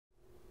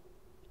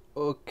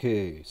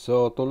Okay,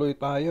 so tuloy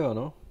tayo,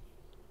 no?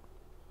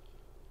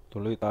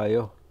 Tuloy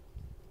tayo.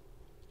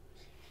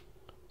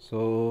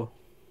 So,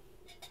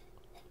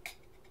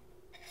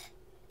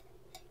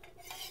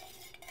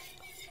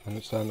 ano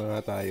sana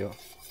nga tayo?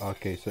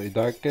 Okay, so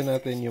i-darken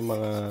natin yung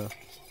mga...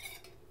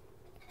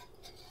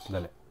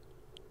 Dali.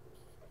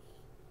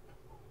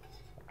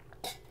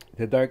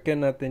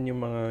 I-darken natin yung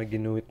mga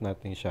ginuhit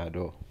nating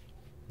shadow,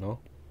 no?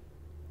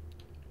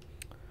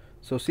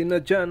 So,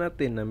 sinadya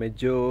natin na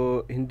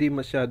medyo hindi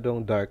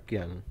masyadong dark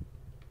yan.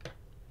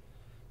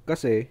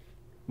 Kasi,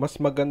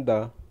 mas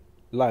maganda,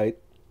 light,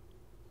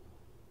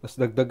 tas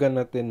dagdagan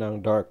natin ng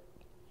dark,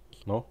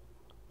 no?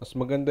 Mas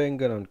maganda yung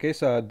ganun.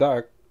 Kaysa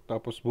dark,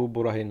 tapos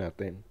buburahin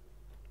natin.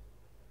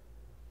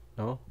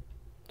 No?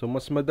 So,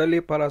 mas madali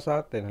para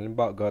sa atin.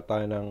 Halimbawa, gawa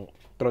tayo ng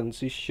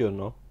transition,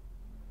 no?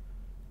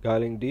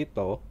 Galing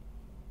dito.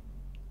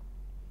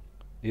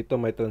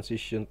 Dito may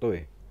transition to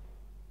eh.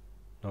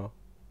 No?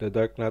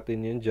 The-dark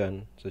natin yan dyan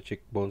sa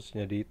cheekbones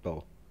niya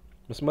dito.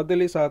 Mas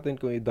madali sa atin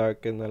kung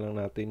i-darken na lang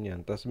natin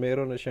yan. Tapos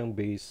meron na siyang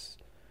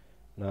base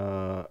na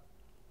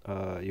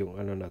yung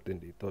ano natin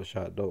dito,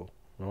 shadow.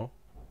 No?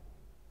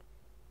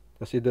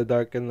 Tapos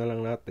i-darken na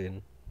lang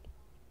natin.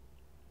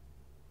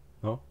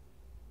 No?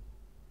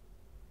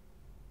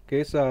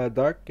 Kaysa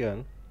dark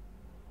yan,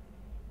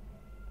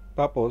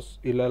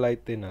 tapos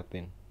ilalighten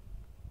natin.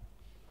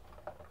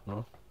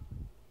 No?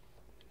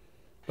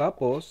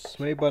 Tapos,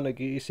 may iba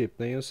nag-iisip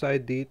na yung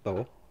side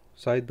dito,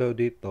 side daw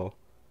dito,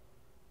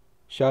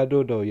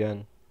 shadow daw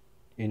yan.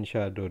 In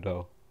shadow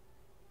daw.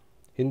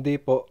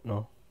 Hindi po,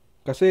 no?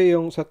 Kasi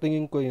yung sa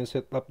tingin ko, yung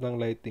setup ng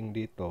lighting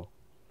dito,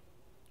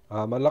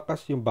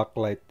 malakas yung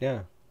backlight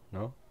niya,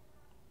 no?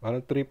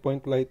 Parang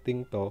 3-point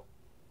lighting to,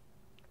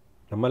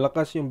 na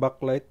malakas yung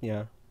backlight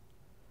niya,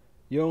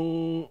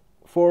 yung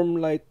form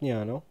light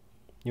niya, no?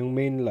 Yung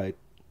main light,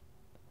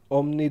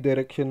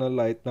 omnidirectional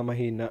light na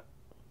mahina.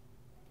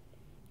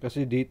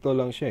 Kasi dito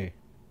lang siya eh.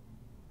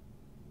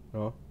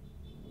 No?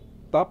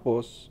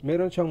 Tapos,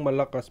 meron siyang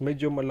malakas,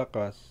 medyo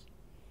malakas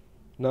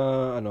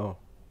na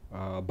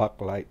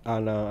backlight,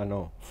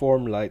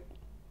 form light.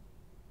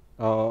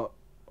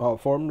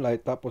 Form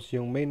light, tapos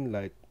yung main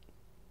light,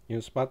 yung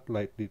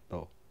spotlight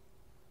dito,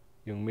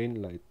 yung main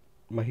light,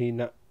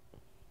 mahina,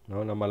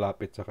 no, na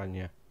malapit sa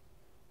kanya.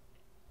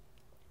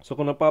 So,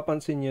 kung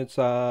napapansin nyo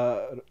sa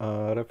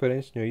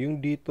reference nyo,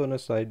 yung dito na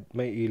side,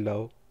 may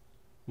ilaw,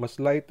 mas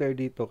lighter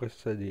dito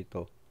kaysa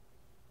dito.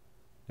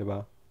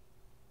 Diba?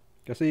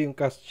 Kasi yung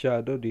cast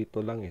shadow dito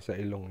lang sa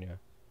ilong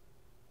niya.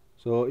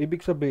 So,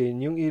 ibig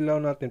sabihin, yung ilaw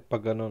natin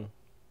pag ganon,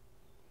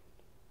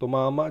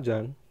 tumama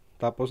dyan,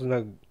 tapos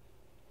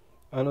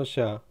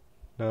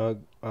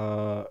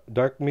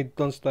dark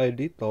mid-tone style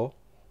dito,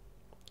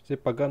 kasi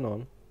pag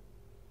ganon,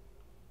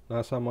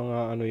 nasa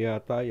mga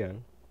yata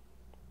yan,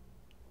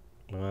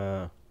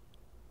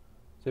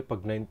 kasi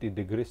pag 90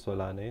 degrees,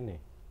 wala na yun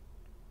eh.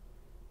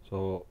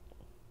 So,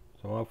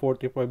 mga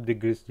 45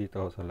 degrees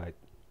dito sa light.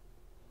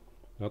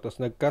 No,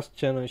 tapos nag-cast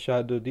siya ng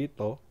shadow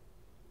dito.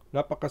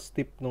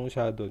 Napaka-steep nung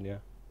shadow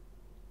niya.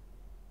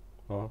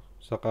 No,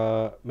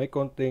 saka may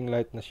konting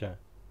light na siya.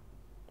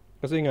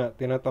 Kasi nga,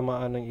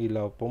 tinatamaan ng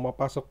ilaw.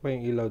 Pumapasok pa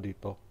yung ilaw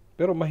dito.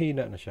 Pero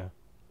mahina na siya.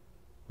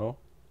 No?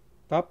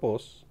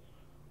 Tapos,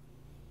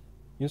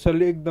 yung sa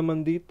liig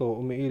naman dito,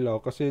 umiilaw.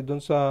 Kasi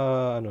dun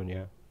sa,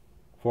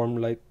 form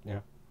light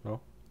niya.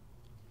 No?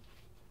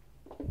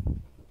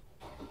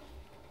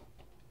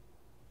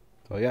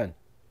 So, yan.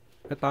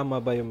 Tama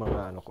ba yung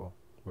mga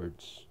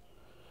words?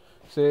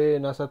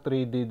 Kasi nasa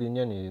 3D din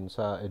yan yun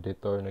sa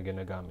editor na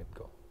ginagamit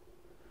ko.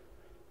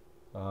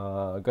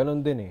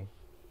 Ganon din eh.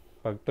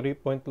 Pag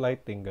 3-point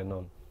lighting,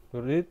 ganon.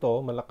 Pero dito,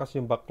 malakas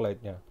yung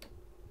backlight niya.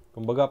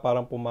 Kumbaga,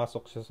 parang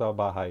pumasok siya sa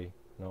bahay.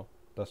 No?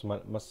 Tapos,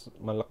 mas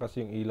malakas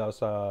yung ilaw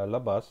sa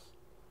labas.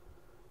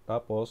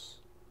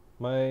 Tapos,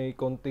 may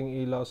konting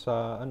ilaw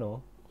sa,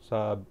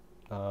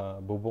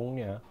 bubong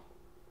niya.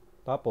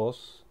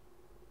 Tapos,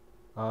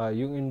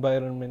 yung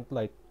environment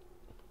light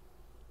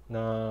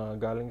na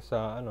galing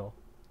sa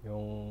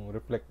yung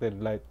reflected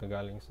light na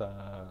galing sa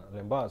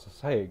halimbawa sa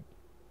sahig,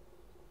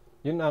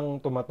 yun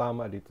ang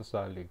tumatama dito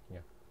sa lig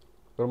niya.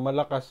 Pero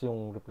malakas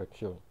yung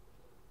reflection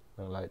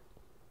ng light.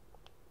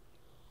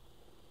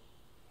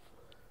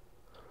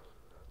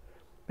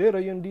 Pero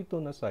yung dito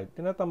na side,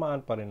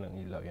 tinatamaan pa rin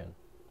ng ilaw yan.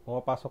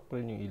 Pumapasok pa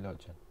rin yung ilaw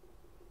dyan.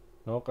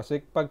 No? Kasi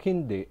pag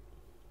hindi,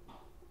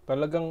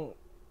 talagang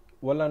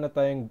wala na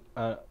tayong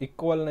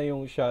equal na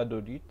yung shadow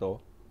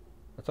dito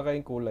at saka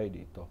yung kulay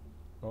dito,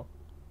 no?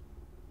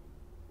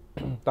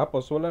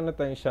 Tapos wala na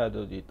tayong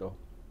shadow dito,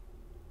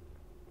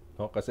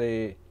 no?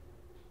 Kasi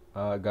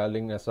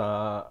galing na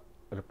sa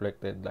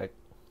reflected light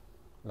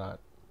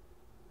lahat.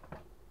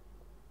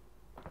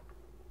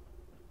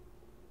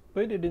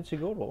 Pwede din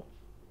siguro,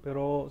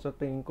 pero sa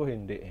tingin ko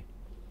hindi eh.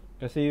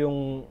 Kasi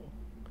yung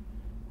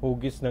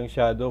hugis ng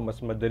shadow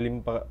mas madilim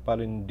pa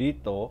rin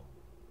dito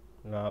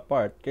na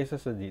part kaysa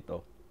sa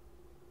dito,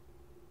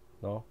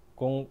 no?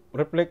 Kung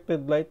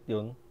reflected light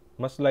yun,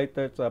 mas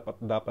lighter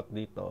dapat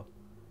dito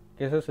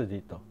kaysa sa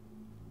dito,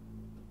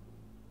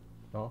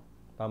 no?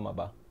 Tama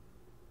ba?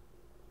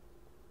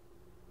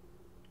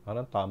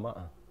 Parang tama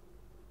ah.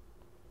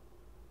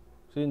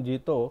 So yung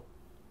dito,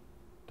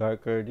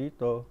 darker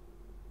dito,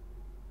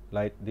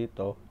 light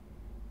dito.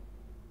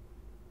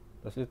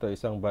 Tapos ito,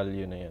 isang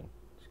value na yan.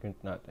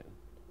 Squint natin.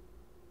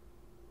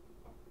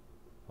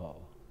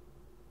 Oo.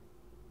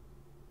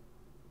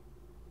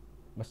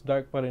 Mas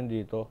dark pa rin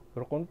dito.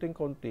 Pero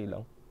konting-konti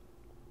lang.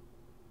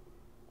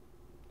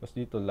 Tapos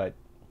dito, light.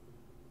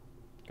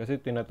 Kasi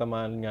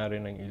tinatamaan nga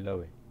rin ng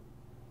ilaw eh.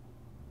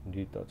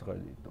 Dito at saka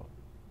dito.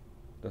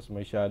 Tapos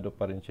may shadow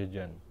pa rin siya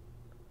dyan.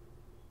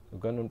 So,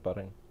 ganun pa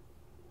rin.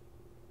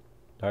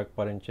 Dark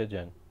pa rin siya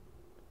dyan.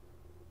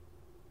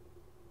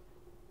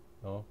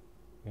 No?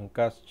 Yung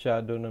cast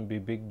shadow ng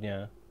bibig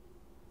niya,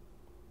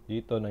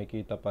 dito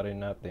nakikita pa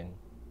rin natin.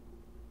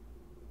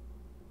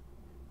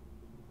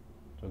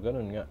 So,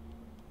 ganun nga.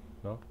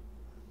 No?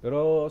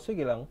 Pero,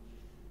 sige lang.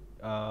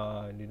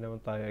 Hindi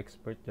naman tayo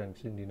expert dyan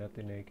kasi hindi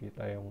natin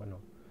nakikita yung ano.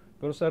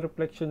 Pero sa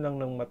reflection lang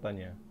ng mata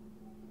niya,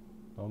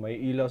 no, may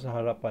ilaw sa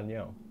harapan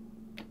niya. Oh.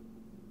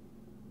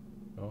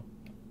 No?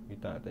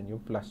 Kita natin.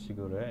 Yung flash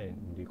siguro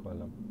hindi ko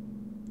alam.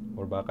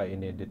 Or baka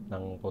inedit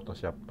ng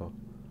Photoshop to.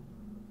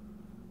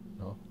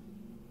 No?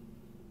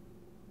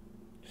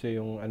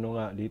 Kasi yung ano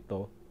nga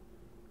dito,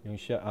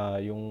 yung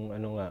yung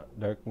ano nga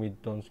dark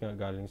midtones nga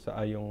galing sa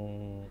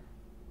yung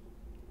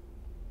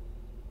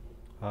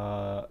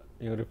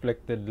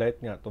reflected light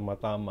nga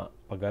tumatama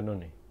pag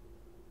ganun eh.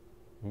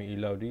 May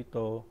ilaw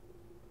dito,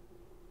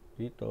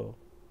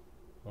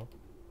 no?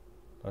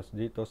 Tapos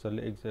dito sa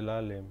leeg sa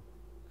lalim,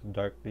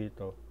 dark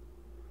dito.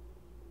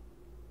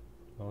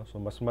 No?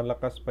 So mas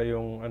malakas pa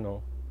yung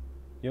ano,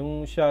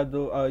 yung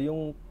shadow,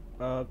 yung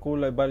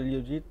kulay value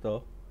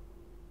dito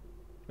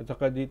at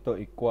saka dito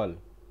equal.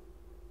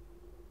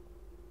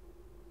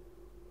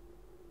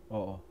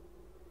 Oo.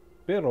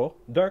 Pero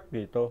dark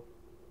dito.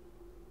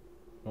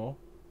 No?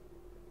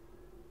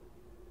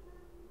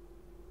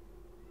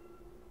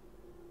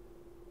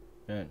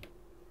 Yan.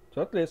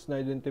 So at least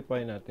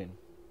na-identify natin.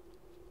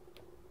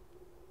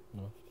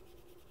 No?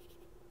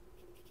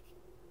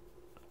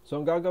 So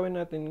ang gagawin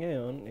natin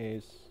ngayon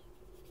is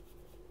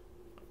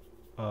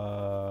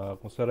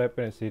kung sa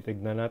reference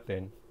titignan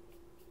natin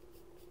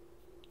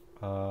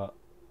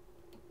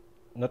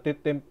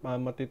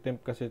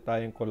matitemp kasi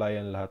tayong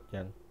kulayan lahat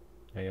yan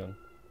ngayon,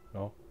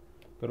 no?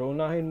 Pero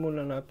unahin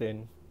muna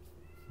natin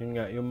yun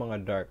nga, yung mga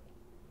dark,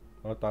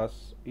 no?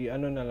 Tapos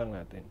i-ano na lang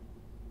natin,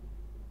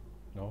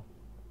 no?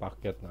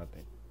 Packet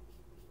natin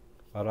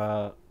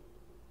para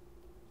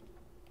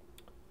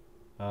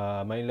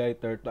may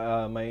lighter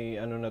may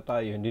ano na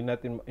tayo,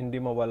 hindi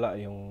mawala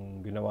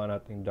yung ginawa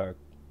nating dark,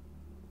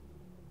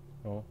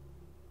 no?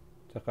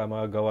 Saka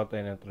magagawa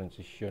tayo ng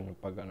transition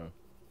pag ano.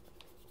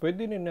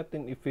 Pwede din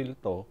natin i-fill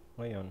to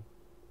ngayon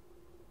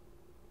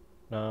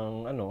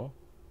ng ano,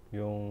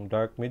 yung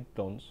dark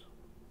midtones.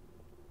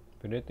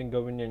 Pwede natin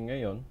gawin yan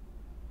ngayon.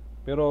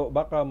 Pero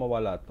baka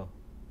mawala to,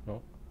 no?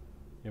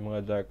 Yung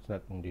mga darks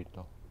natin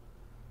dito.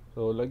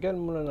 So,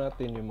 lagyan muna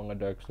natin yung mga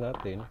darks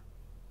natin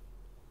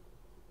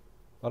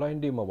para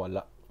hindi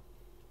mawala,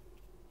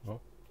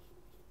 no?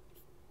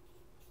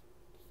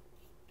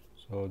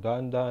 So,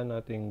 dahan-dahan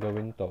natin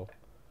gawin to.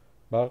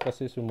 Baka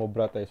kasi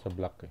sumobra tayo sa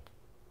black eh.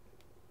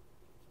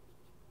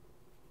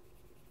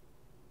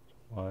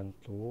 1,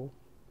 2.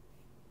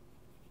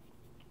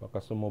 Baka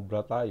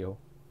sumobra tayo.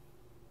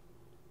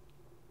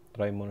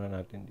 Try muna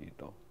natin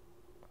dito.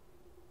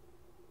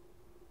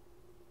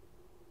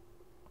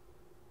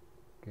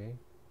 Okay.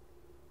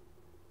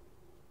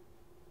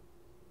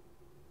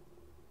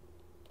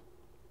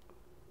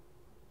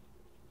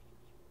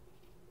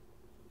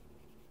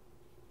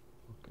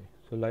 Okay.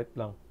 So light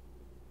lang.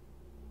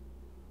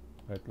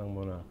 Light lang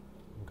muna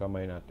ang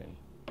kamay natin.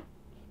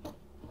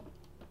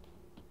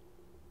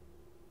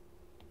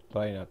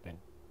 Try natin.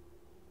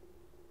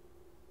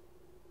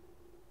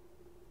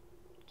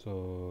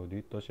 So,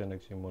 dito siya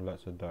nagsimula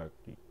sa dark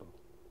dito.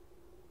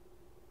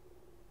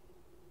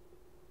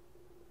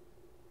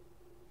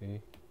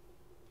 Okay.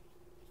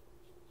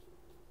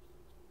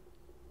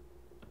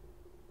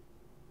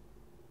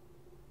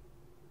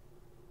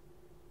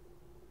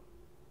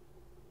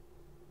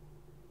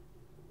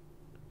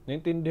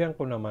 Naintindihan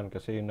ko naman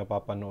kasi yung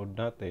napapanood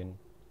natin,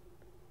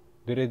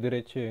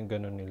 dire-diretso yung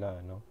ganun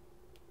nila, no?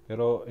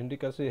 Pero hindi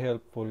kasi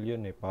helpful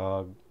yun eh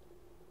pag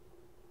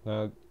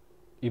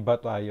nag-iba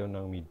tayo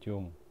ng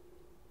medium.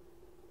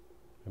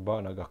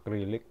 Diba,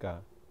 nag-acrylic ka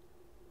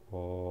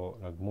o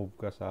nag-move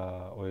ka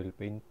sa oil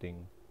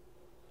painting,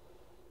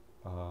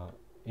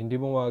 hindi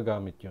mo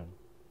magagamit yun.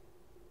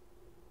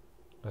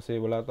 Kasi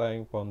wala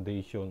tayong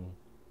foundation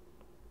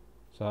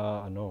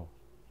sa ano,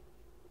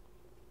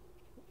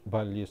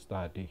 value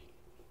study.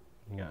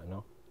 Nga,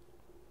 no?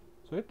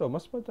 So ito,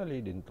 mas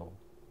madali din to.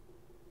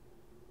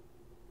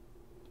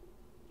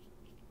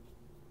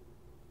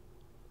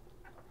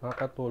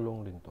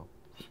 Nakakatulong din to.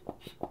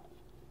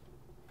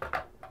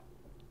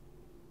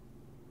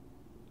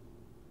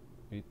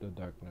 Dito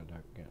dark na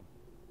dark yan.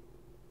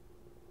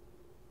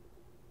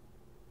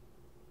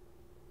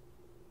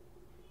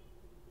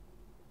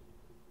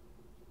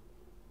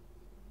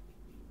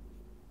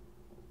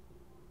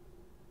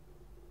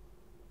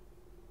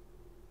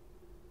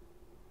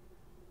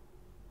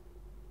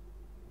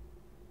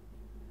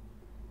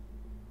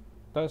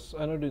 Tas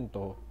ano din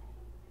to,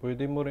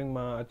 pwede mo ring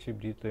ma-achieve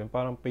dito yung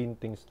parang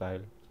painting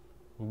style.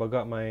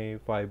 Kumbaga may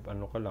 5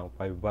 ano ka lang,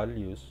 5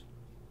 values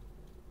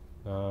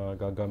na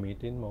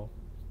gagamitin mo.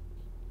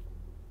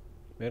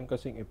 Meron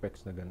kasing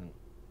effects na ganun.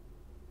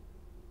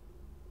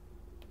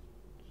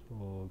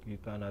 So,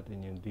 kita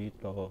natin yung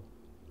dito.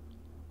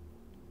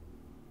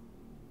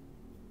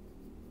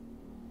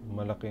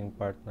 Malaking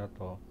part na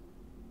to.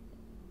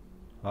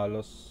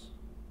 Halos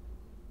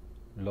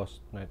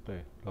lost na ito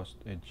eh. Lost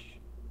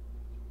edge.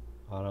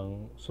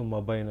 Parang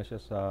sumabay na siya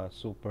sa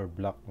super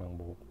black ng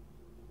buhok.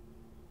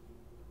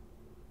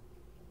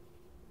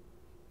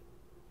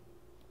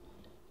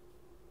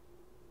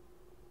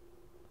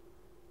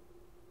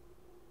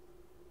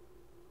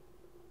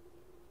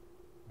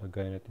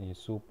 Lagay natin yung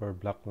super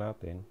black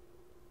natin.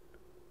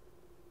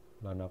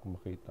 Wala na akong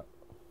makita.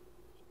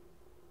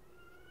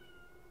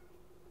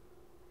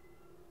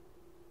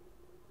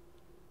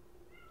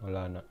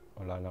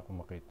 Wala na akong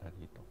makita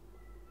dito.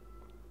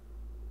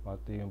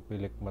 Pati yung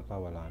pilik mata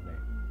wala na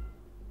eh.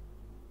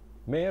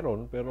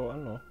 Meron pero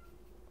ano,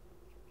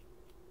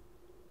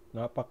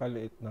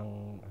 napakaliit ng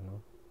ano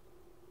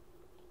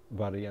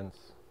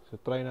variance. So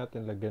try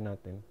natin, lagyan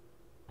natin.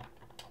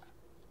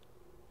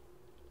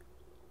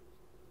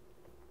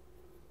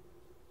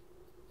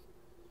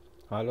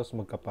 Halos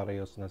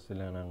magkaparehos na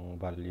sila ng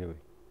value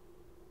eh.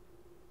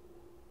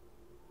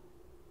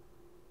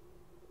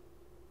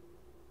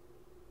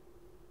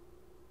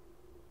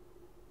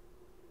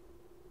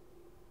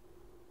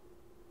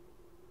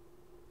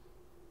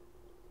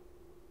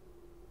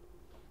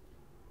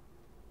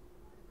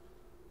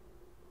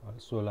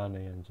 Halos wala na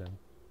yan dyan.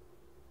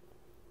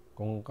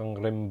 Kung kang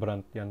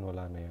Rembrandt yan,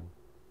 wala na yan.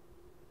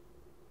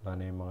 Wala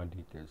na yung mga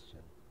details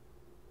dyan.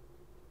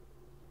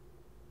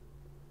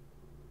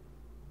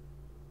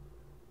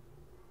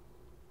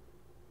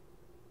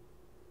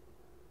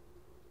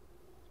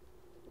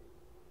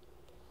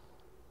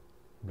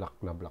 Black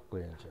na black ko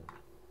yan dyan.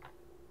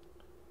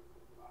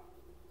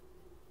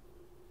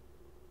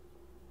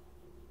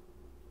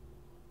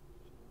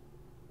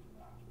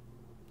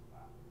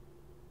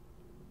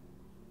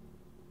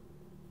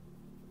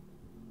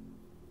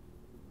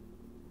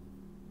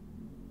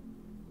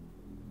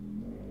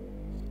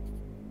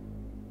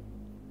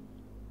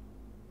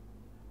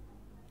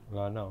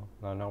 Wala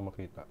na akong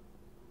makita.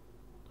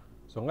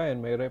 So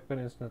ngayon, may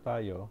reference na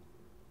tayo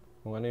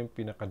kung ano yung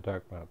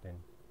pinaka-dark natin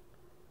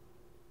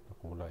na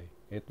kulay.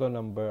 Ito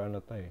number ano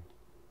tayo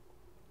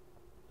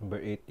number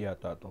 8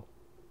 yata to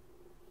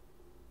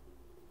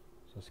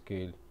sa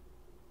scale.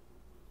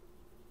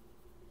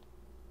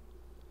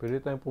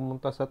 Pwede tayong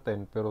pumunta sa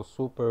 10 pero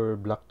super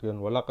black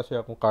yun. Wala kasi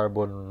akong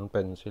carbon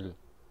pencil.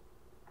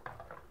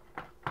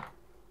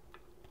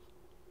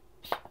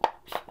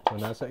 So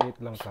nasa 8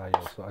 lang tayo.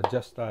 So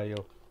adjust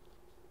tayo.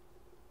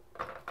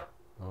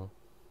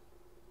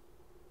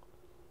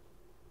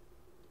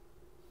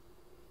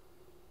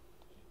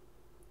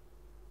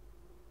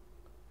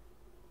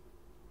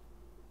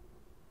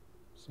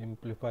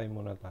 Simplify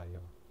muna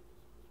tayo.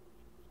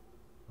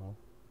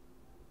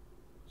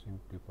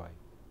 Simplify.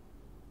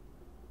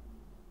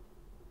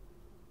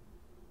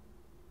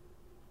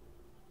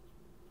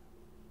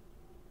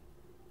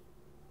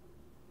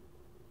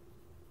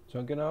 So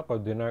ang ginawa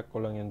ko, dinark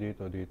ko lang yan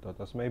dito.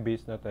 Tapos may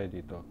base na tayo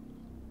dito.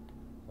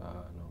 Sa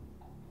ano.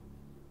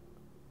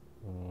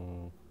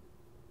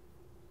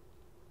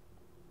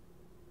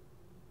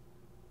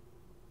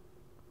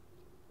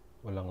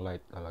 Walang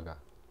light talaga.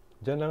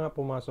 Diyan na nga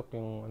pumasok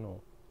yung ano,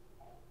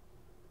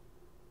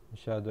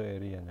 shadow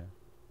area na.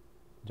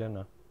 Diyan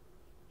na.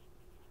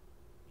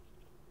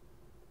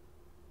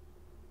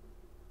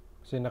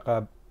 Kasi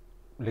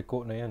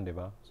nakaliko na yan, di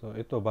ba? So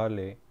ito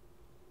bale,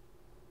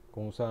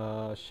 kung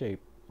sa shape,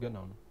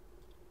 ganon.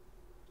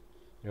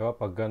 Di ba?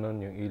 Pag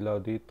ganon yung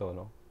ilaw dito,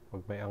 no?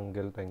 Pag may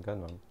angle tayong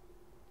ganon.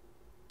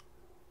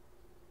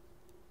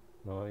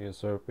 No? Yung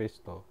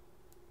surface to.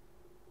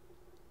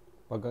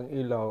 Pag ang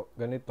ilaw,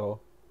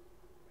 ganito,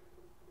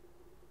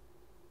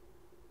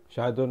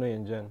 shadow na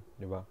yan dyan,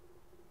 di ba?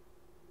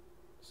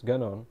 Tapos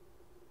ganon,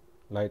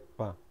 light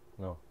pa,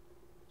 no?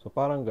 So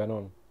parang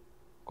ganon.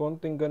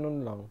 Konting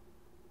ganon lang,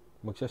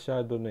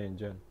 magsha-shadow na yan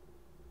dyan.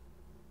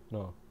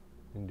 No?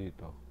 Hindi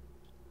to.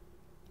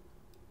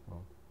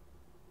 No?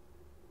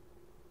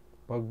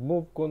 Pag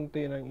move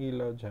konti ng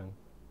ilaw dyan,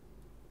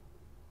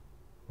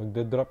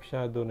 magda-drop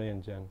shadow na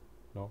yan dyan.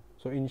 No?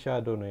 So in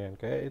shadow na yan.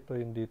 Kaya ito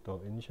hindi to,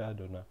 in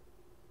shadow na.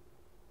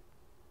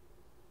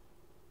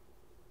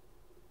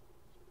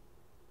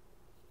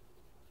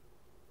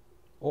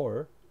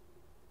 Or,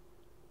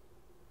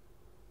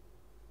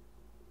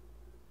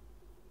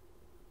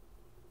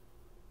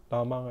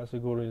 tama nga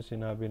siguro yung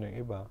sinabi ng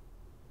iba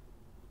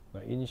na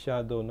in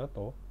shadow na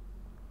to,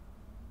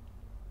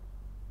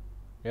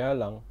 kaya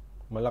lang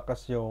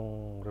malakas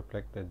yung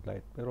reflected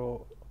light,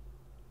 pero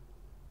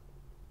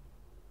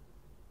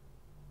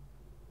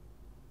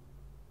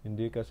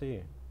hindi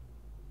kasi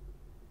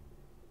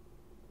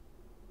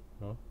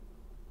no?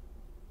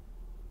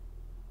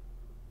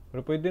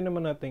 Pero pwede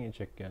naman natin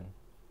i-check yan.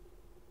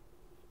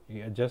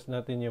 I-adjust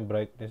natin yung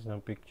brightness ng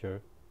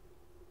picture,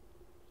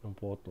 ng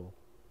photo.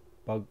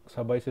 Pag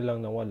sabay silang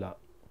nawala,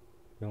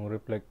 yung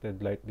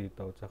reflected light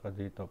dito at saka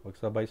dito, pag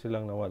sabay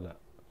silang nawala,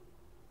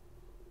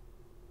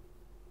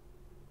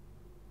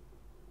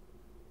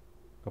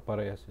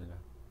 kaparehas sila.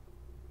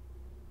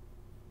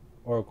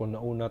 Or kung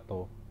nauna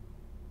to,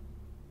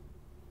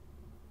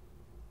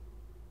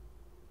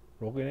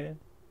 okay na yan.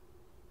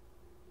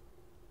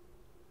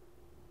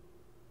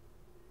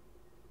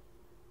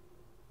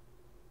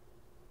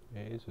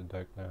 So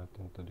dark na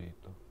natin to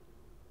dito.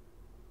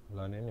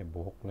 Wala na yun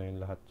buhok na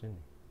yung lahat yun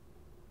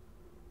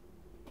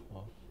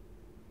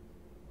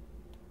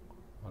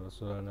halos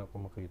wala na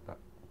ako makita.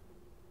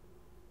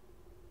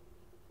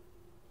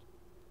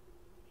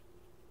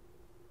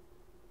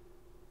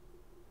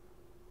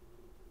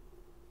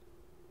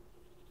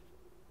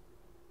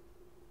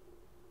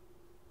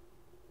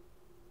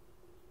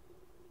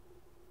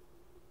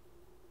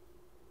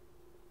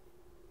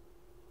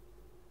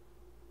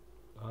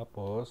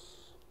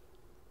 Tapos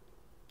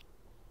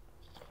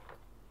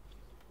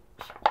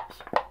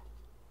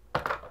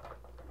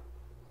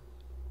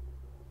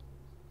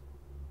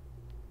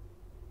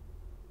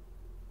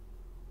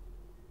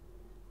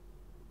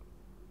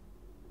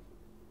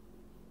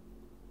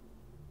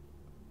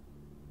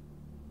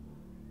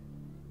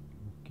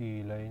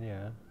kilay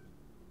niya,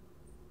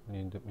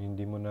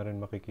 hindi mo na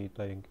rin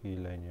makikita yung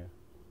kilay niya.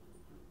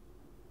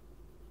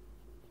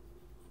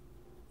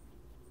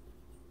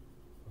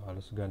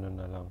 Halos ganun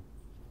na lang.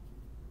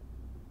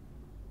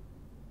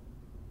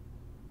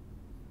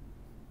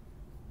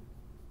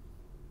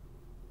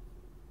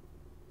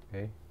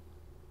 Okay.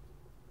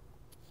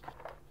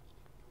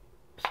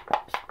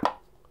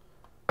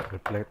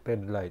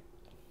 Reflected light.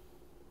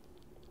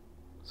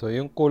 So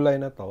yung kulay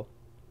na to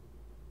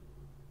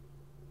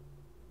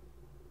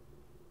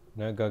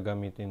na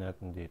gagamitin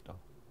natin dito,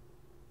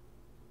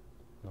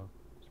 no?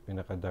 So,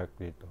 pinaka dark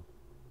dito.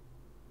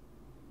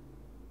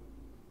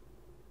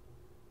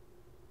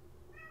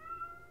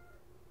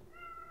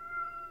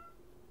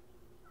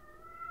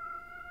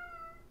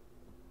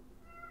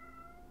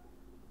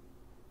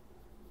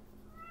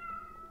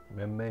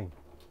 Memeng.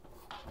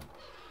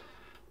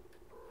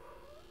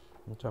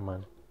 Ano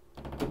man?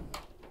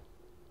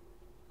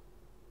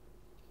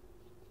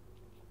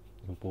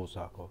 Yung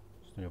pusa ko.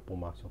 Gusto niya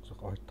pumasok sa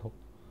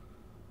kwarto.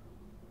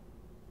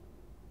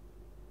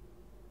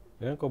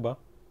 Ayan ko ba?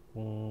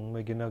 Kung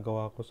may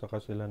ginagawa ko sa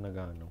sila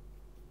nagano.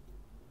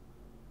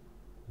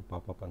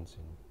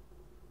 Napapapansin.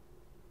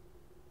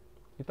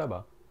 Kita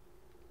ba?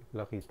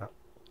 Wala kita.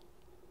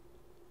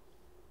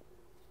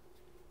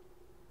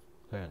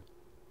 Ayan.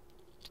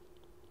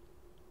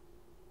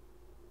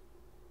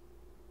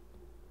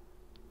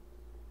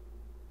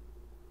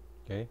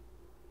 Okay.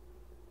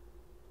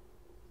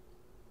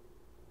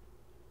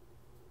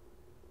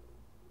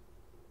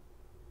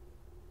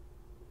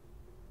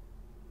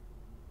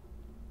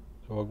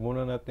 So, wag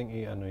muna nating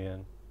i-ano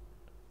yan.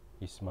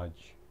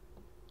 I-smudge.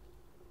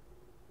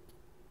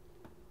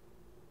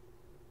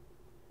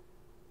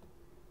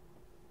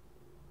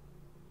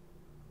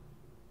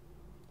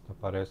 So,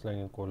 parehas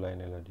lang yung kulay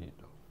nila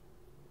dito.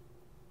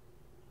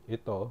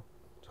 Ito,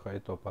 tsaka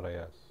ito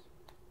parehas.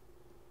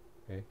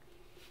 Okay.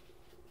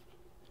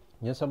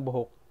 Yan sa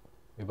buhok,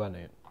 iba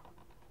na yun.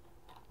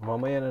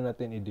 Mamaya na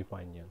natin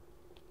i-define yan.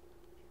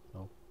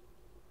 No?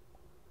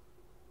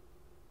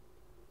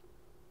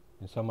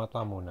 Yung sa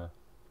mata muna.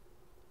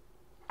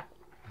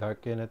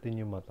 Darken natin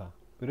yung mata.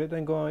 Pwede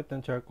tayong gumamit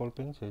ng charcoal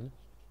pencil.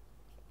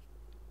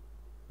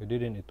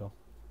 Pwede din ito.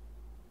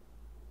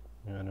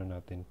 Yung ano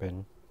natin,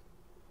 pen.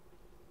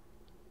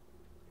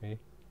 Okay.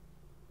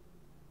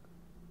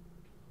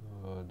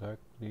 So, dark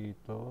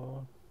dito.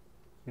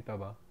 Kita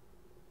ba?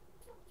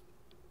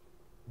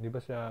 Di ba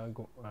siya,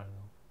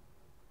 ano?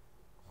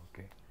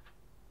 Okay.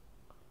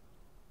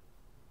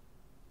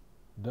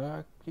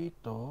 Dark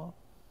dito.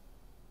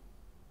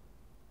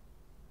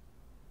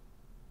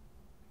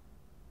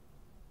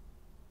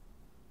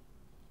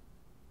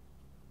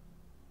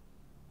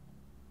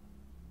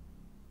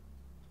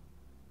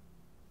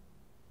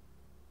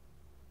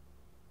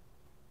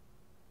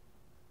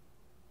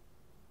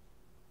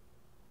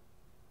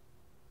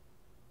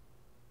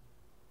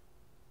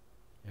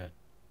 Yan.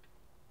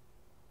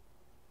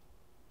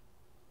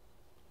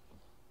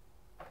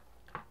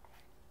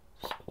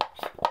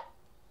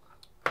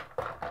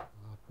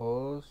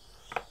 Tapos,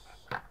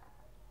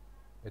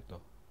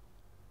 ito.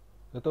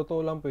 Sa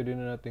totoo lang, pwede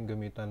na natin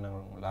gamitan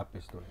ng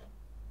lapis doon.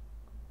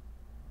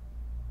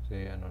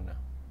 Kasi ano na.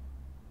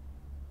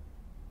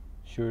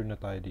 Sure na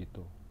tayo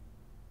dito.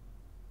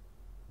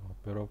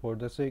 Pero for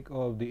the sake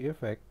of the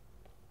effect,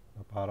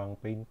 na parang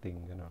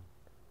painting, gano'n.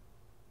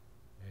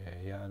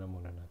 Hayaan na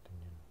muna natin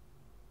yun.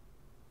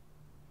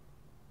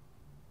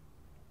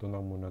 Ito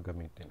lang muna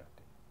gamitin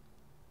natin.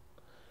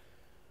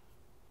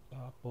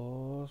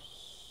 Tapos,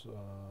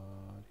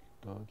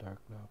 dito, dark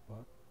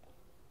dapat.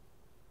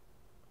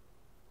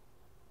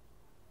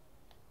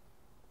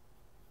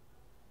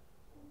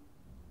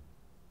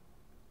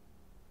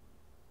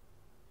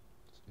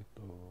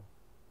 Ito,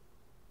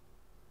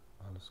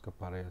 halos halos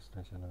kaparehas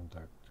na siya ng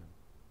dark dyan.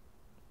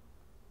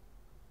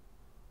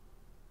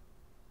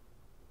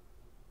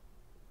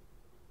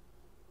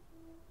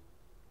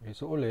 Okay,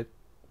 so ulit,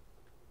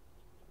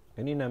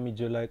 kanina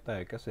medyo light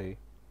tayo kasi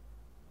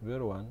number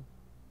 1,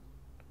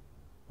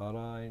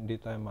 para hindi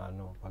tayo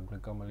maano, pag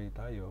nagkamali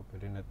tayo,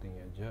 pwede natin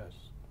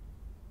i-adjust.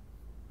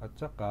 At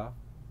saka,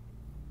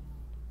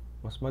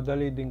 mas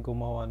madali din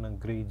gumawa ng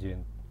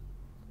gradient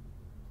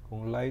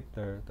kung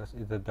lighter, tas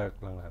ida-dark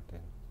lang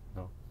natin,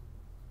 no?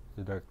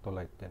 I-dark to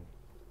light din.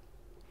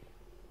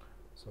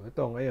 So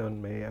ito ngayon,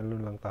 may ano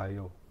lang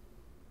tayo,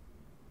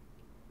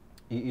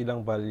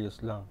 iilang values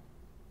lang,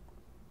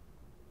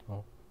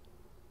 no?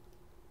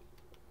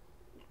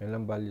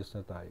 Ilang values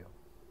na tayo.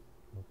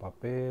 Yung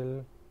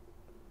papel,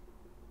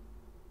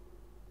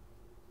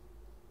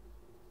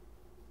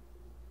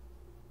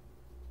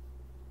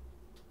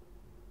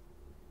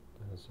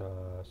 sa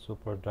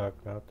super dark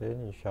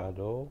natin, yung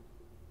shadow,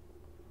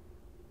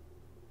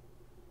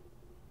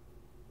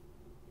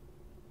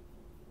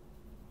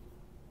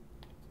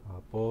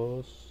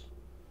 tapos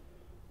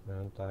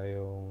meron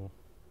tayong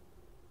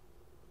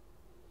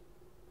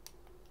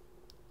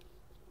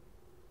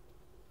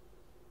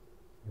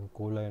yung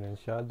kulay ng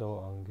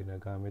shadow ang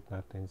ginagamit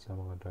natin sa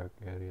mga dark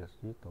areas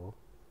dito.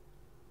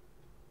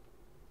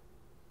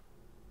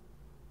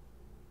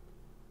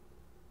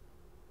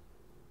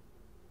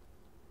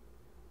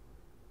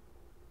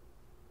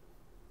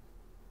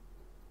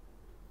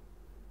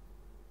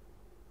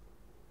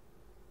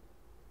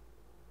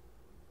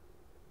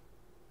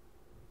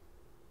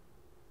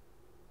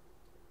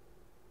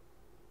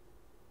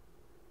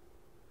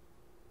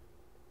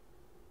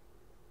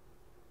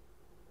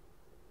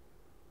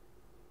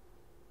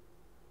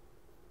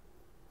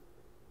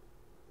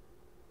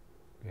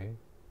 Okay.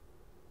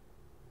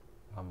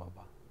 Tama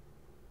ba?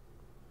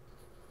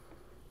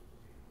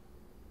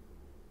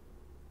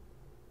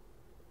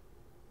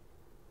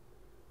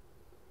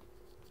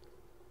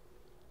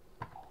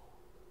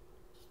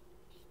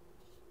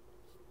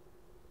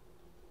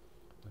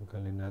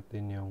 Tanggalin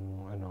natin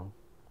yung ano.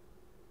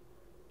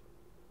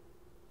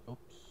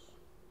 Oops.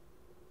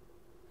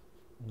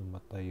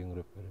 Namatay yung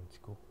reference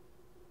ko.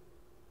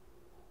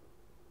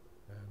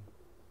 Ayan.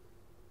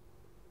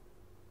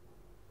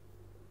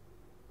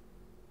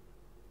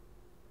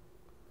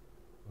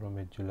 Pero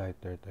medyo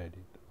lighter tayo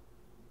dito.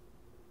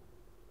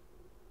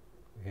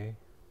 Okay.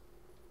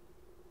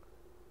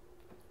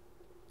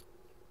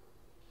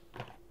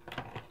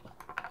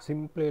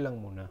 Simple lang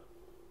muna,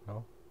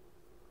 no?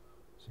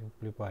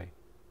 Simplify.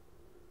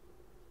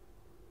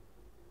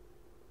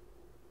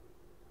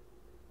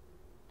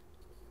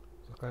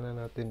 Saka na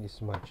natin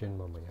ismudge yun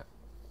mamaya.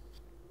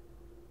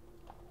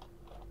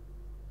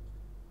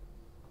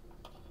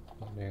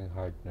 Ano yung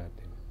hard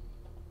natin?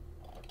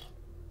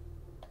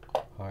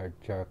 Hard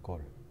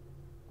charcoal.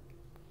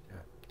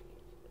 Yan.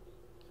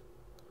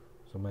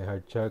 So may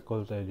hard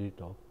charcoal tayo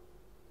dito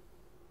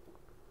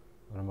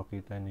para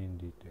makita niyo yung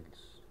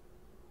details.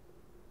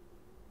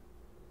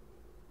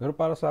 Pero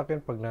para sa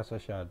akin, pag nasa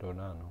shadow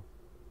na, no,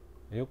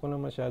 ayoko na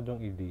masyadong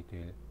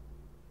i-detail.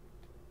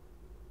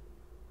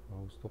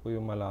 Gusto ko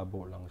yung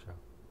malabo lang siya.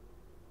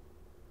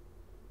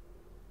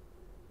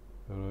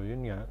 Pero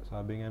yun nga,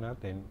 sabi nga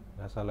natin,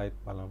 nasa light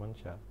pa naman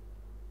siya.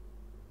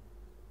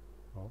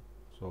 No?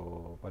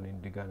 So,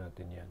 panindigan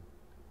natin yan.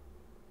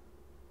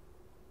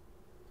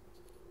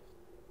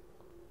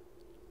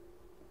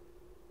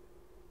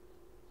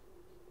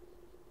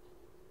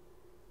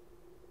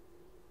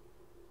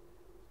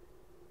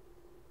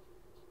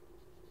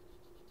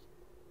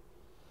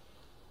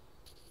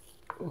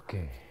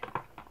 Okay.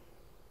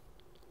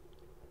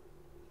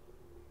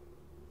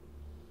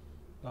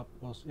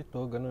 Tapos ito,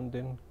 ganun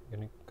din.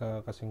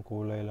 Kasing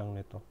kulay lang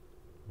nito.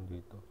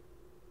 Dito.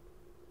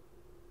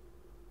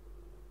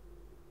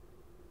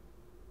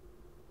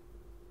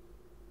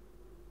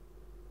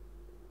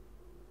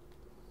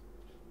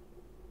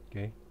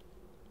 Okay.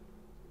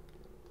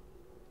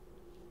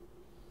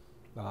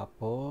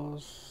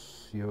 Tapos,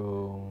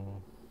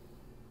 yung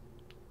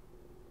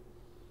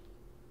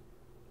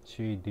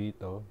shade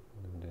dito,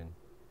 ganun din.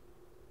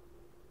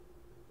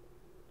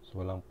 So,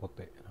 walang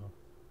puti, no?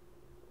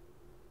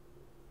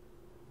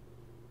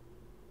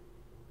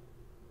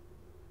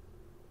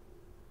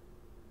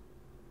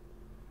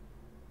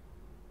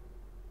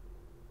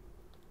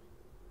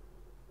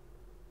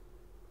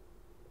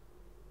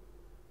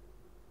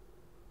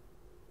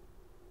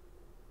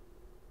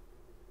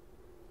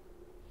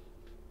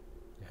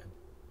 Yan.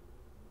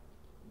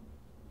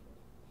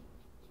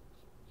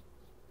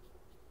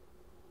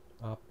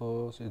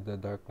 Tapos,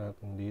 i-dark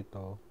natin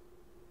dito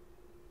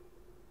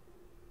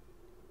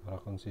para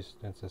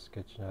consistent sa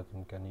sketch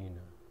natin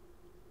kanina.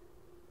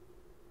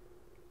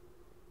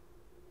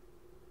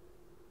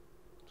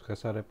 Saka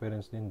sa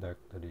reference din, dark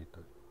na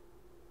dito.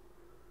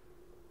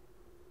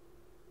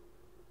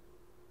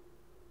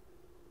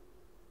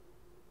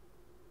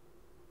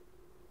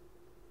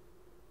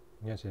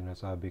 Yan,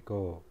 sinasabi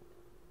ko,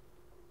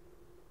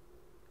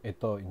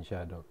 ito in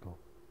shadow to.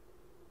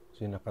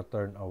 Kasi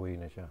naka-turn away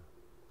na siya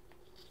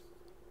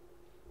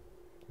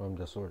from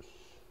the source.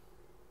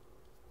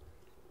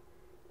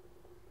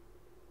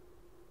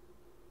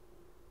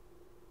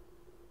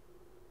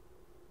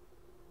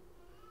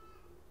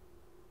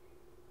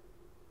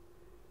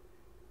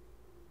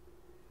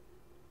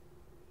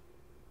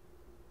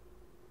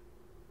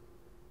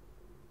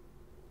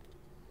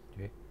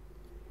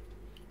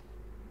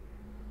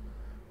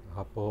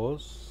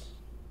 Tapos,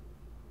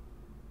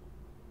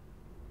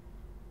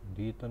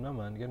 dito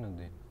naman, ganun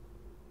din.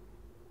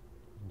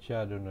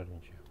 Shadow na rin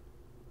siya.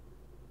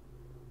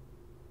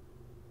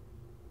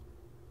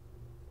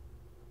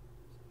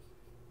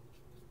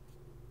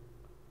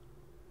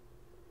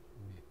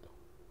 Dito.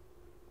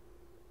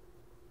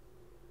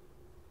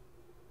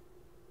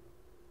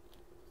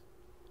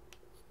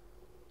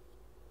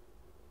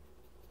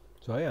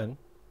 So, ayan.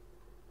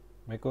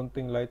 May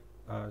konting light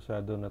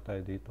shadow na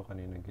tayo dito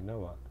kanina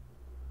ginawa.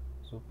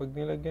 So, pag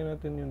nilagyan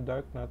natin yung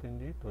dark natin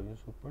dito, yung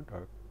super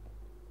dark,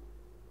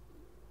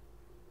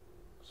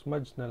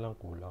 smudge na lang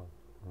kulang.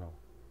 No?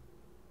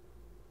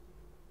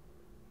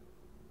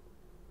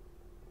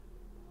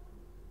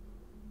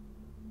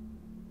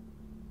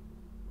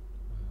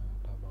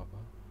 Tama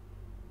ba?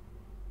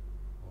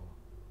 Oh.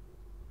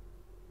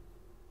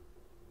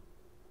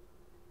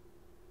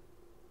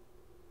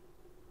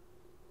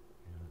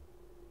 Yan.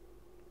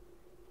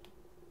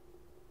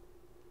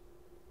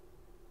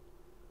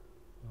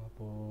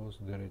 Tapos,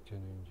 diretso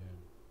na yun dyan.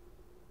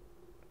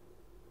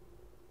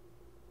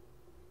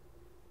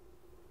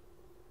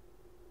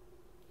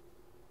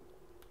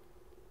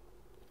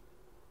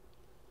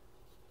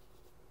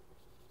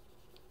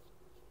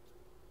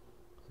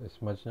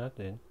 Smudge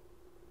natin.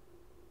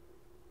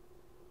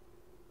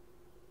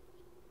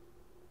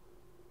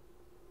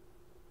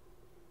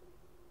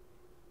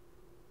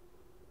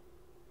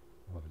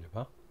 O,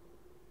 diba?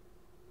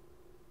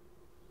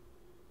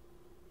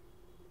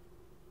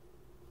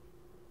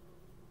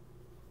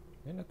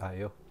 Yan na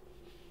tayo.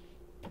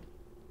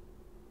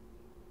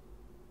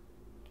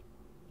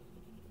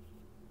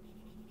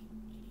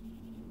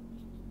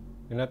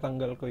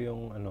 Tinatanggal ko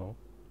yung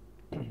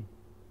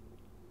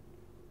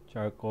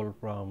charcoal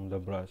from the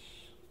brush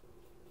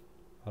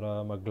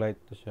para mag-light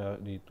to siya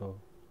dito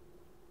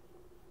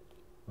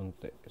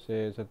konti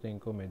kasi sa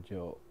tingin ko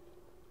medyo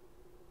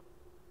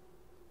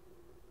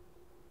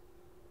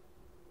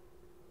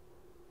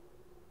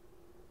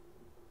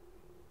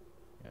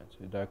yan,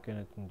 so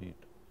darken natin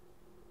dito.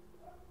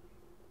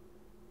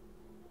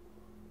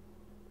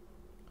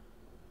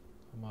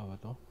 Tama ba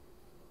to?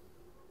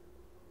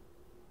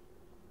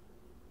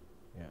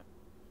 Yan.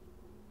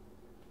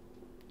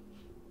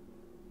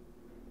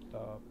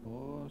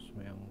 Tapos,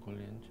 may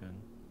angle yan dyan.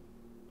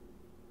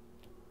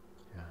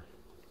 Yan.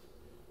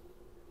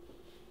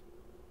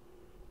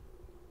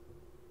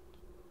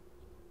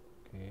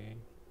 Okay.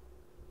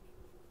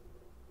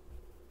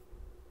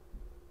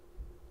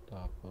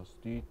 Tapos,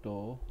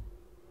 dito.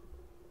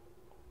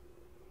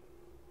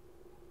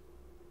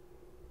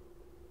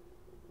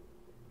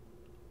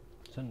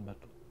 Saan ba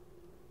to?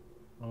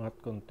 Angat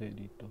konti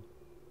dito.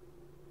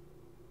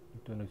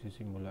 Dito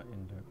nagsisimula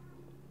in dark.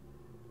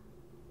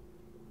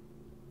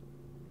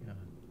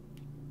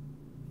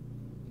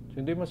 So,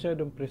 hindi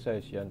masyadong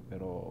precise yan,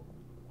 pero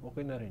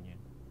okay na rin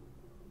yan.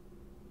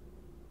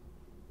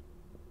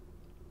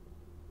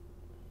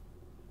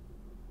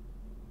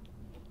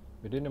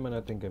 Pwede naman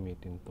natin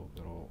gamitin to,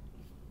 pero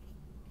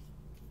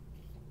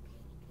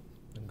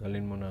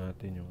tanggalin muna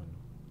natin yung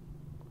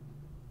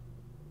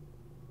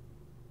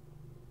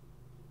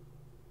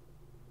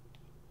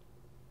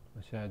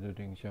masyado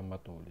din siya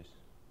matulis.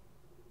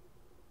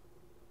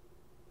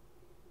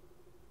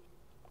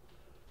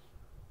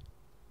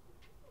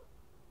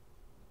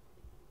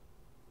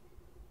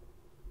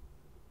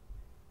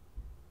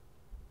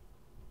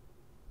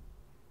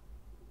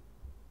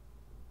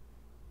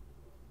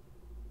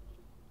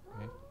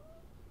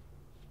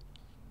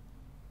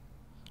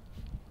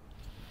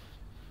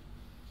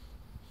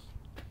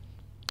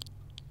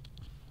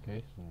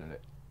 Okay, sandali.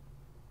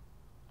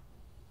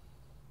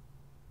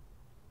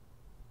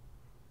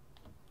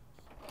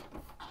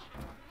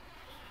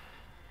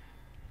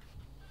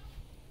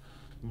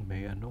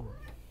 May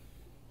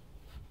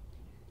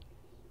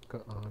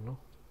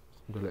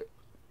sandali.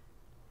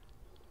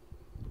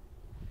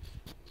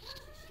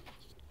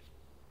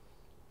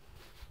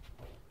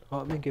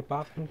 May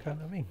kipakan ka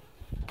namin.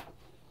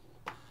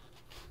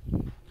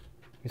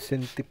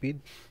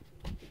 Centipede.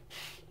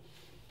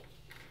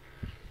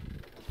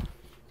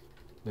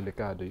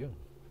 Delikado yun.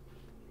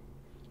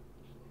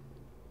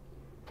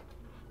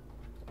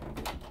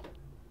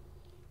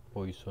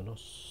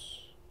 Poisonous.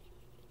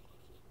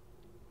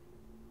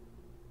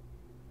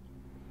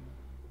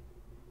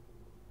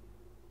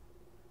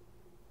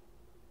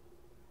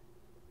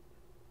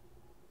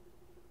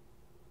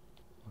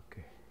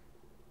 Okay.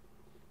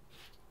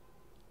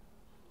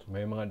 So,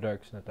 may mga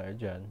darks na tayo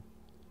dyan.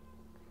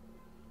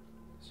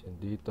 So,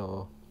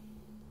 dito.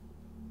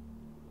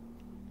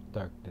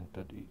 Dark din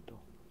to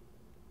dito.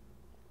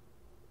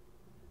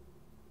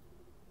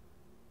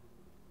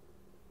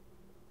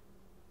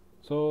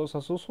 So,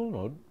 sa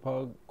susunod,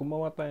 pag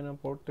gumawa tayo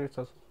ng portrait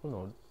sa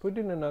susunod,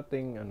 pwede na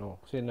nating,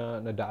 kasi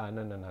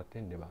nadaanan na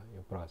natin, di ba,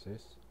 yung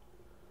process.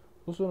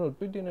 Susunod,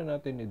 pwede na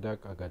natin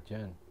i-dark agad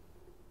yan.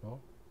 No?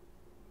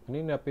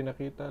 Kanina,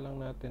 pinakita lang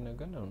natin na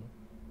ganun.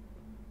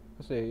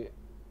 Kasi,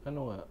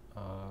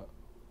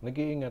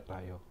 nag-iingat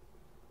tayo.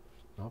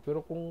 No?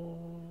 Pero kung,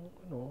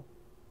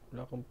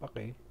 wala kang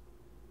pake,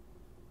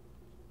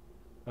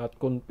 at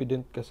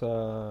confident ka sa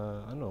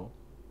ano,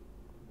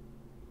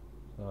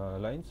 sa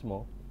lines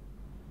mo,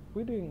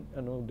 pwedeng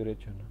ano,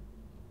 diretso na.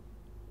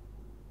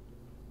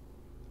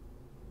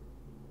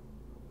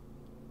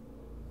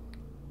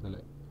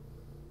 Dali.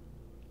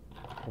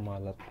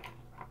 Kumalat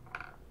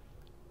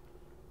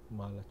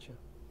siya,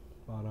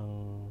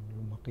 parang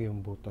lumaki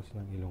yung butas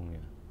ng ilong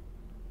niya.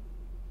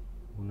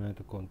 Muna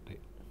ito konti.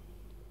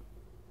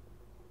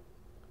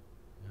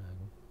 Yan.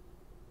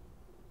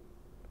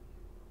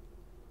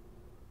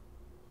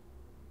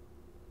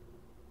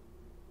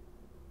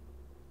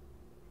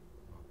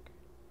 Okay.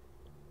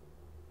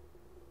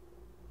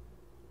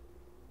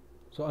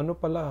 So ano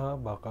pala ha,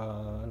 baka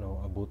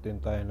ano,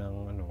 abutin tayo ng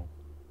ano,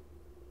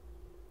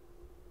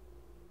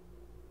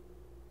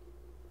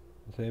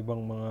 sa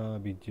ibang mga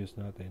videos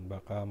natin,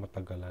 baka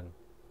matagalan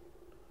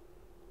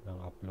ng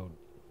upload.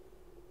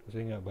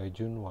 Kasi nga by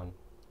June 1,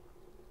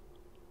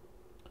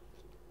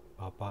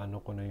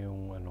 paano ko na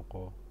yung ano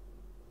ko,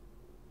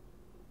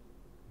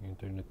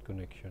 internet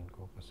connection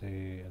ko,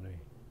 kasi ano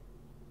eh,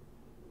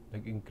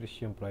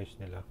 nag-increase yung price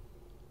nila.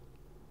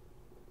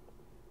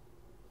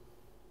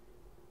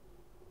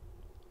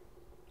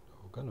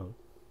 So ganun.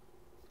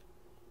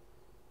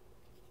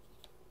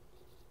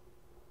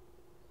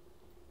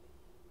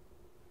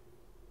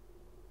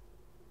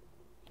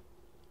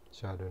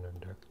 Shadow ng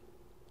dark.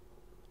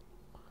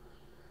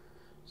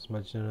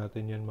 Smudge na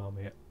natin yan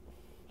mamaya.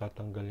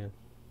 Tatanggal yan.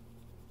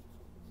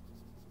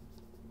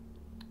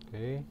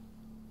 Okay.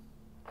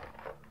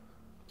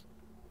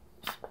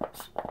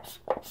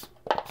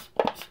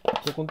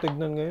 So kung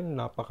tignan ngayon,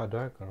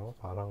 napaka-dark, ano?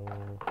 Parang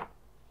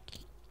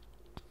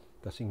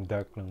kasing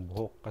dark ng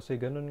buhok. Kasi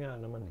ganun nga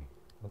naman eh.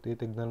 Kung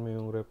titignan mo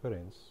yung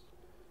reference,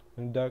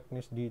 yung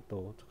darkness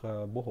dito,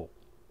 tsaka buhok,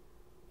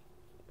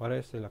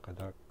 parehas sila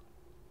ka-dark.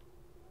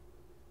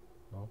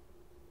 No?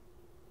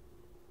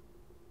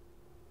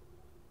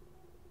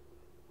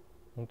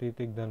 Kung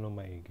titignan mo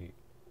maigi.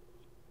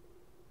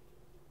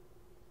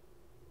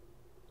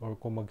 Or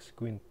kung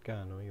mag-squint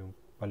ka, no? Yung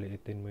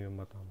paliitin mo yung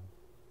mata mo.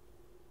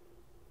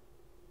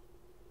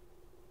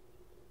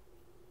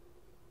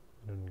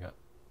 Ganun nga.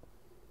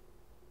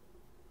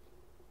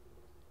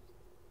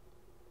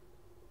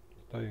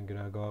 Ito yung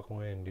ginagawa ko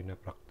ngayon, hindi na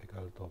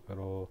practical to.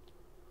 Pero,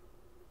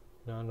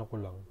 naano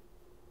ko lang.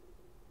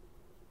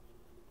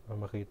 Para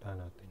makita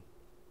natin.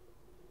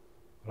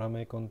 Para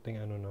may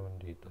konting ano naman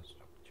dito,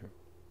 structure.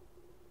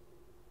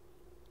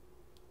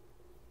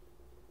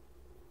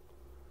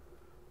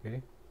 Okay.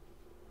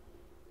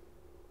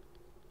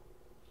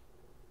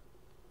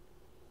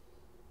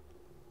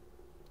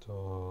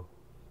 So,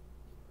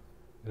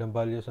 ilang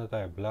values na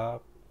tayo?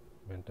 Black,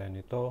 benta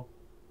nito,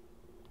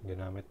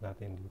 ginamit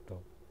natin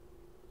dito.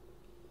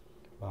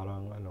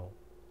 Parang ano,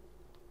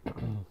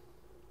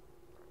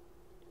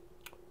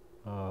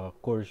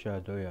 core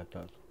shadow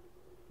yata.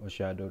 O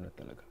shadow na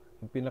talaga.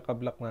 Yung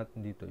pinaka-black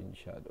natin dito, yung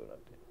shadow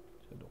natin.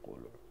 Shadow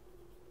color.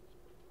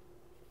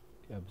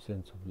 The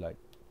absence of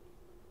light.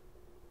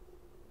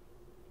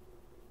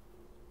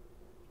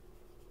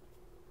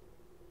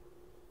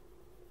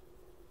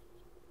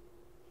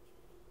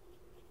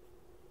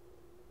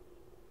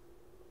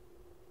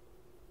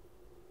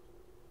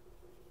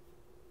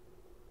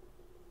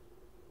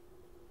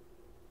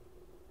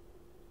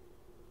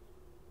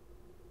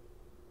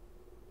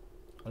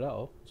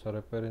 Wala oh. Sa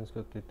reference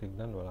ko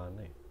titignan, wala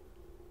na eh.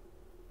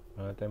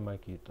 Wala tayong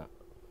makikita.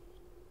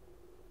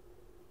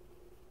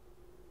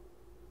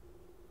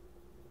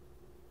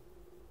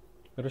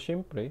 Pero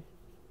syempre,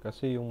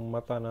 kasi yung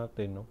mata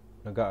natin, no,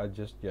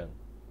 nag-a-adjust yan.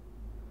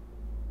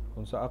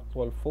 Kung sa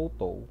actual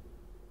photo,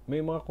 may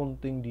mga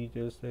konting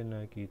details tayo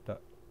nakikita.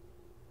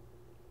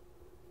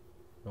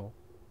 No?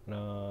 Na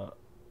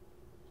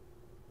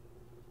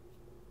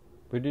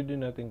pwede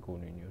din natin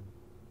kunin yun.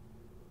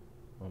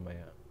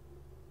 Mamaya.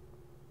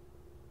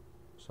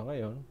 Sa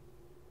ngayon,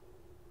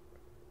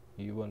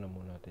 iiwan na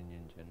muna natin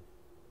yan dyan.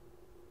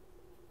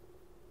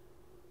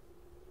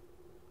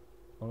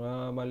 Mga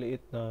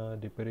maliit na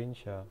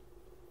diferensya,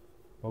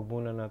 wag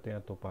muna natin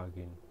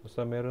atupagin.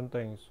 Basta meron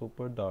tayong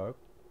super dark,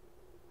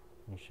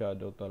 yung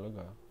shadow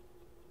talaga.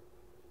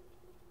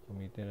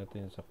 Gamitin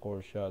natin sa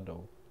core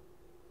shadow.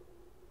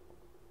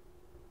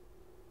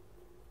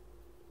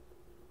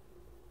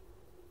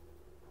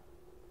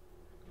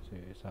 Kasi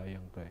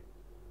sayang to eh.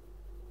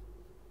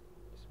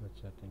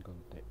 Smudge natin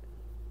konti.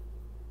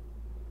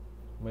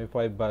 May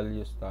 5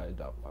 values tayo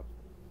dapat.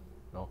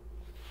 No?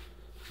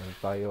 Meron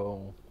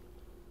tayong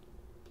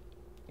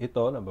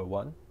ito, number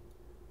 1.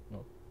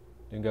 No?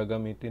 Yung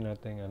gagamitin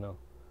natin ano,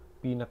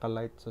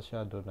 pinaka-light sa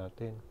shadow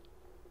natin.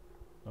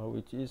 No?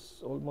 Which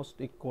is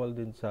almost equal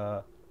din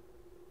sa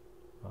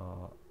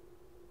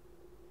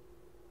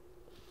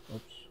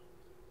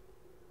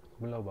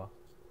wala ba?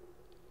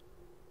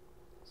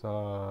 Sa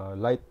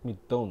light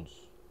midtones.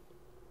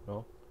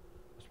 No?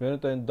 Mas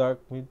meron tayong dark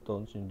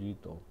midtones yung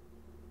dito.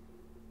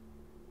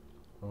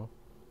 No?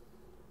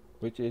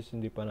 Which is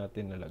hindi pa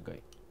natin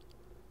nalagay.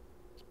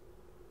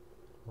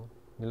 No?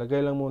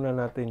 Nilagay lang muna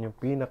natin yung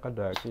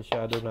pinaka-dark, yung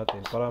shadow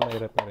natin para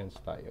may reference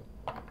tayo.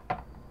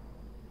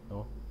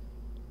 No?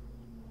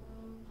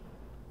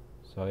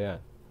 So,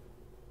 ayan.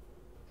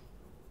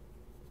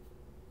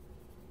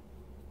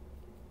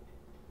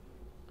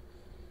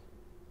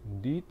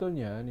 Dito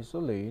niya ni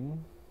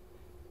Solenn,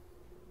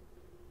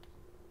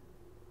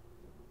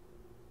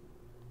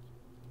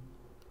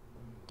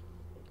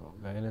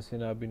 gaya na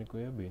sinabi ni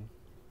Kuya Bin,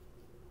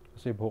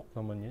 kasi buhok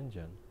naman yan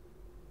dyan.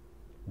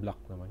 Black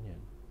naman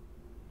yan.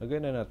 Lagay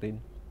na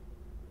natin.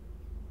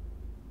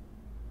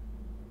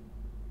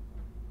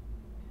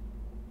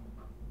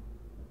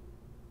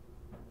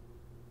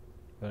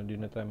 Para hindi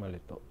na tayo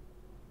malito.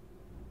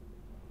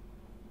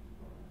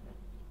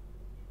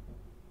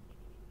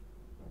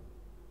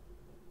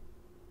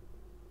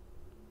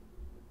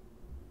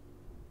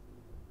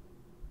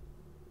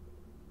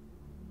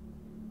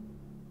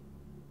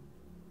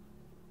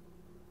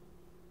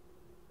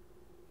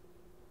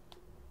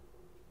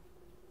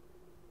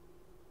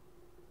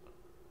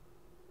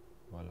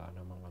 Wala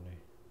namang ano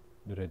eh.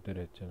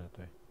 Dire-diretso na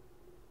to eh.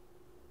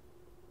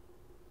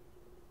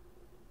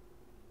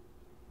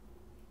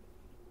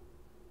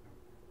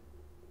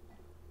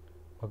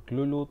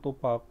 Magluluto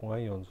pa ako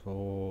ngayon, so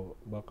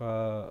baka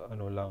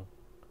ano lang,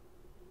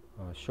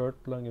 short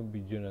lang yung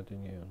video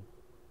natin ngayon.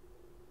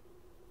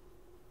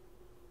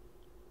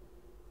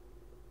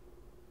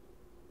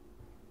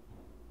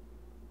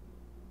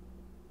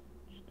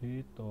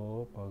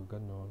 Dito, pag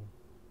ganon,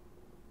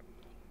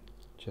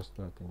 adjust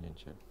natin yan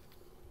siya.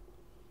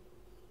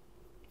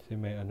 Kasi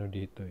may ano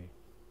dito eh.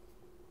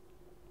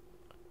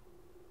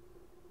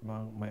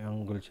 May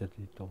angle siya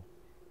dito.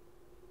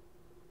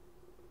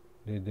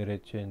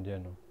 Didiretso yan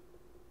dyan, no?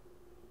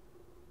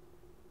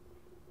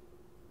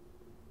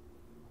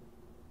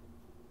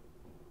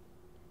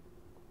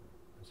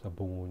 Sa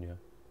bungo niya.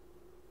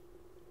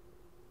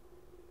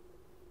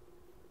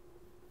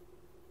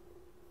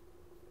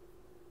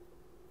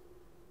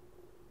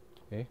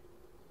 Okay.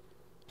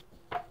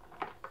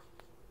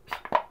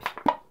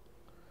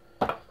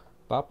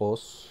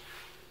 Tapos,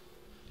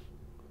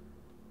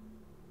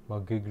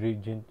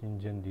 mag-gradient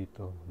yun dyan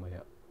dito.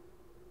 Maya.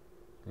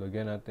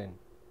 Lagyan natin.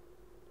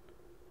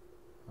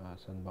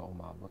 Saan ba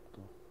umabot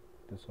to?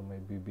 Ito sa may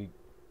bibig.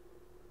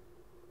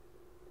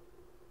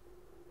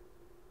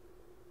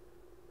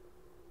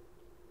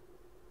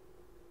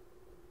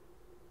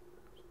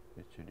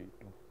 Ito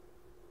dito.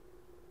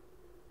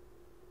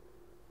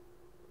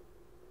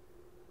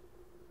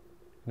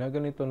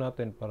 Ginaganito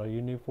natin para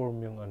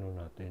uniform yung ano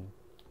natin.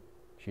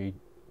 Shade.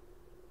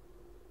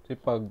 Kasi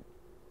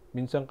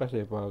minsan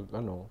kasi pag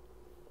ano,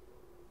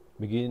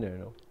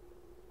 beginner, no?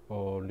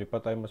 O hindi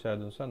pa tayo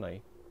masyadong sanay.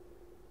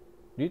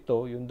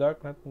 Dito, yung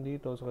dark natin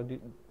dito, saka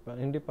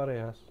hindi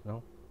parehas,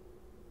 no?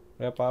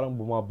 Kaya parang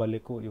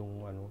bumabalik ko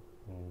yung ano,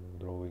 yung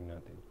drawing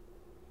natin.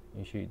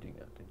 Yung shading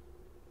natin.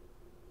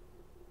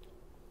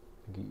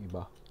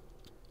 Nag-iiba.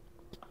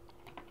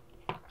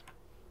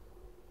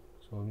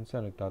 So,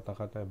 minsan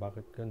nagtataka tayo,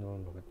 bakit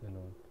ganun, bakit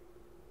ganun.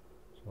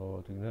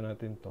 So, tignan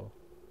natin to.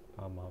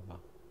 Tama ba?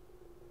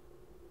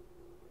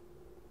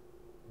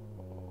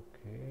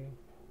 Okay.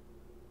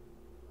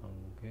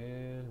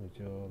 Angle,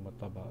 medyo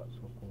mataba.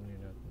 So,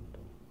 kunin natin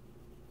to.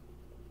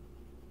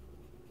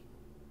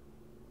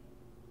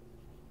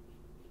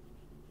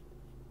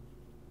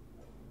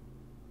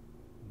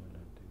 Kunin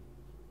natin.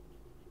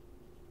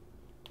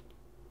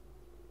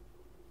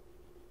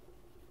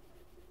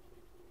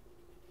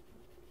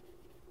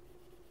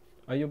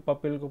 Yung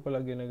papel ko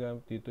pala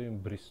ginagamit dito,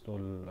 yung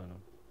Bristol,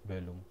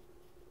 vellum.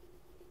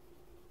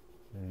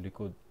 Yung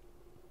likod.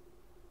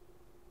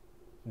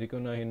 Hindi ko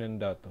na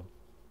hinanda to.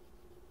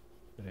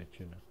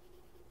 Diretso na.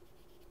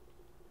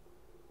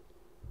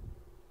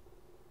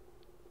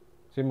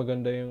 Kasi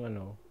maganda yung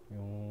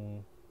yung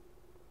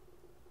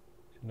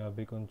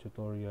sinabi kong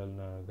tutorial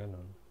na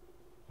ganon.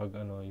 Pag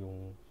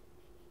yung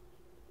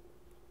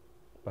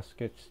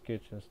pa-sketch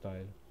na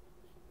style.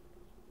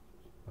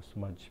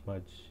 Pa-smudge.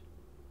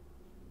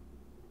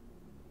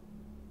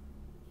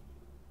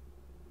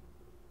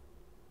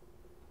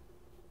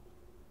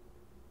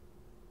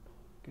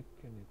 Bakit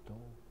ganito?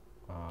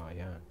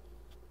 Ayan.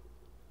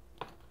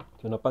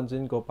 So,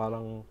 napansin ko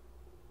parang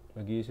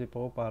nag-iisip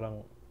ako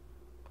parang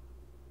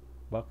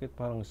bakit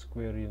parang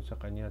square yun sa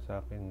kanya, sa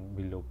akin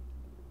bilog.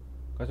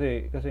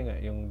 Kasi nga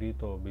yung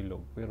dito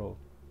bilog, pero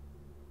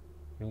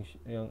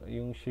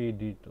yung shade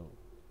dito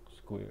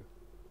square.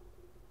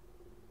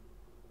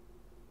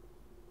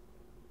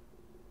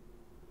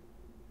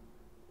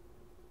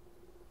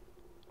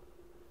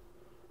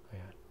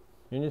 Ayan.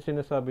 Yun yung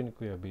sinasabi ni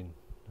Kuya Bin.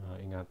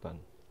 Ingatan.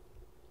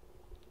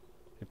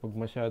 Kasi pag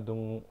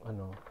masyadong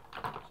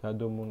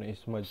mo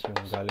na-smudge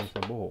yung galing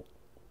sa buhok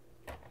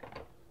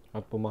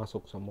at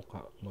pumasok sa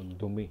mukha,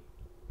 magdumi.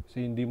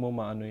 Kasi hindi mo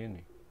maano yun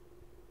eh.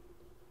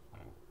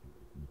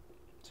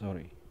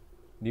 Sorry.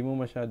 Hindi mo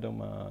masyadong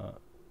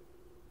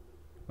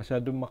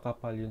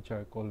makapal yung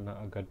charcoal na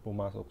agad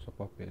pumasok sa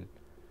papel.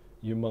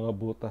 Yung mga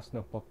butas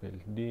ng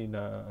papel, hindi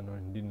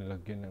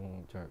nalagyan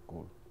ng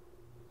charcoal.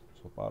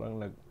 So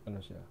parang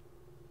siya.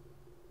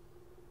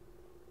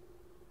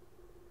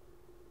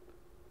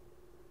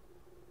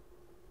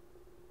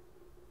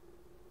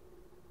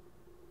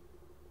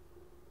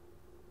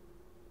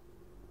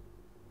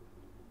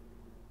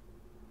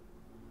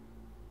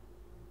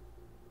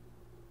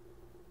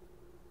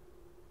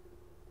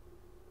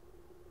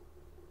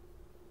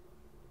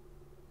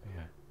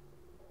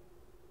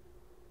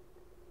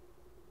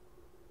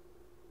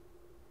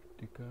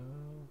 vertical,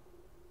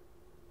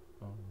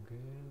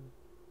 angle.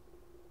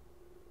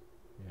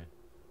 Yan.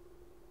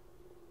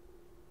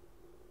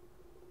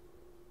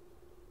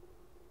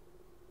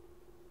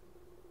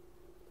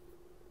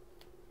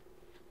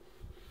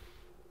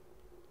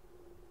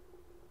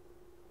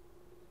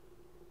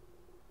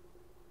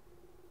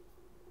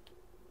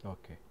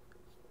 Okay.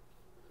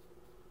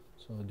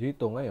 So,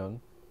 dito ngayon,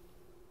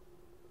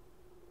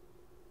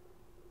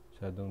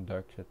 masyadong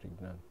dark siya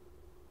tignan.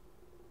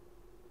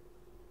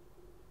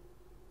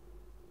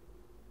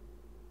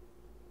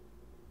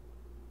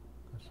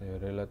 Kasi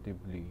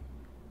relatively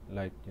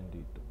light yun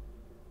dito.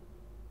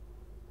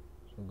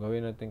 So,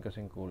 gawin natin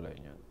kasing kulay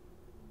niyan.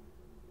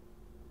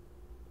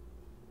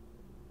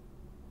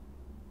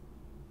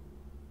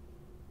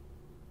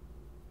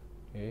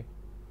 Okay.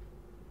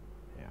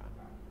 Ayan.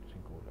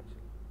 Kasing kulay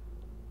sila.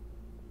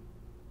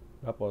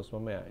 Tapos,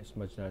 mamaya,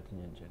 smudge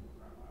natin yan dyan.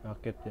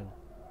 Akit yan.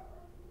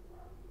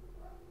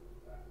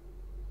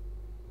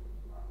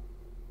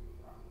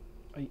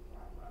 Ay!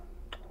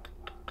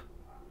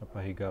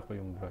 Napahiga ko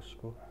yung brush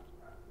ko.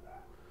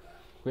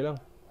 Okay lang.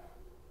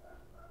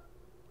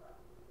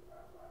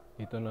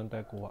 Ito na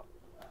tayo kuha.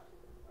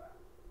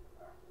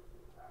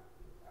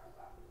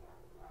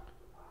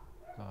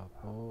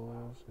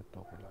 Tapos, ito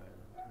kulayan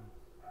natin.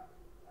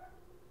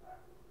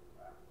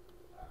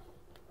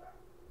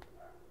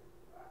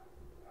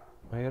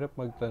 Mahirap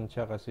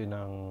magtansya kasi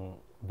ng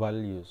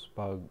values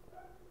pag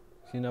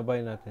sinabay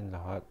natin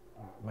lahat.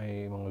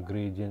 May mga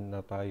gradient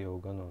na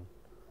tayo, ganun.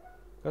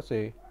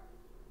 Kasi,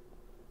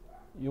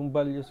 yung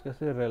values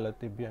kasi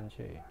relative yan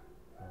siya eh.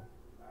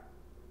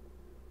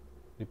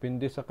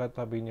 Depende sa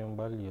katabi niyang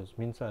values.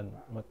 Minsan,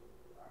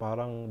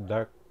 parang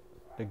dark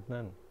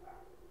tignan.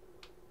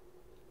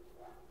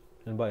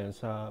 Ano ba yan?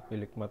 Sa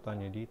pilik mata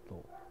niya dito.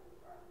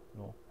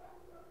 No?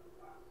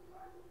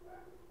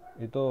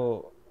 Ito,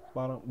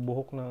 parang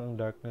buhok na ang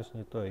darkness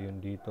nito eh. Yung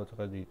dito,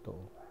 saka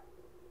dito.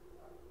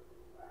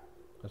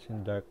 Kasi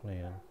dark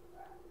na yan.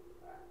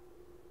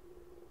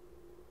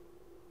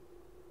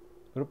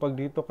 Pero pag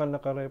dito ka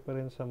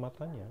naka-reference sa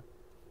mata niya,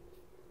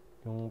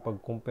 yung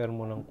pag-compare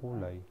mo ng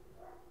kulay,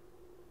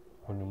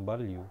 o yung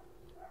value,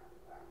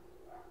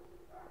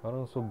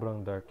 parang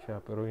sobrang dark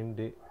siya. Pero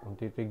hindi. Kung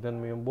titignan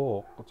mo yung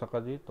buhok, at saka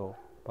dito,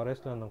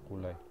 pares lang ng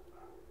kulay.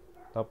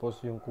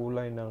 Tapos yung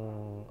kulay ng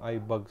eye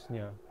bags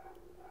niya,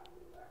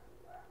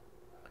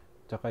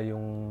 tsaka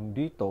yung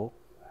dito,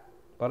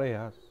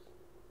 parehas.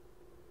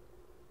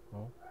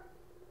 No?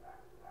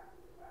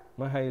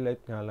 May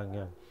highlight nga lang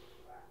yan.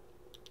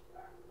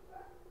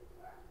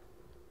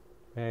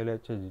 May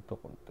highlight siya dito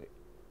konti.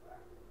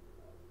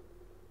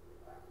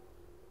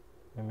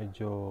 May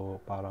medyo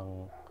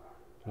parang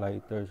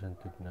lighter siyang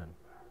tignan.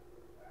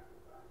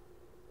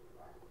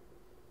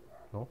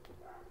 No?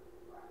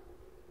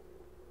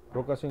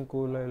 Pero kasing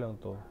kulay lang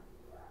to.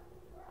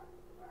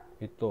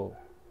 Ito,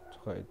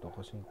 tsaka ito,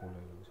 kasing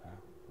kulay lang sila.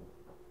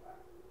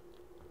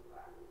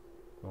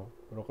 No?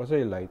 Pero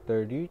kasi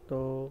lighter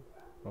dito,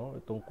 no?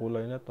 Itong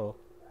kulay na to,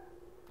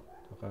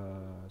 saka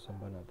saan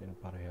ba natin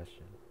parehas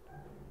yan?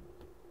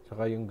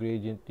 Saka yung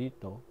gradient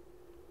dito,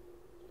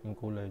 yung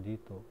kulay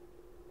dito,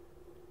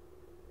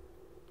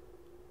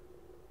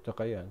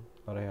 tsaka yan,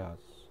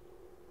 parehas.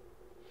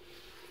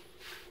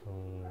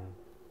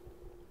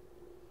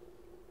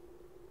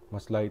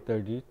 Mas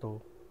lighter dito.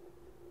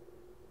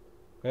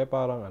 Kaya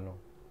parang ano,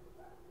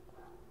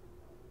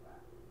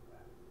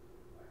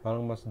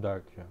 parang mas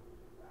dark siya.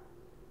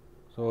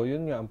 So,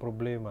 yun nga ang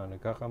problema.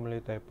 Nagkakamali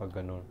tayo pag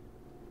ganun.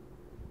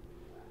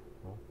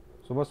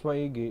 So, mas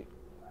maigi,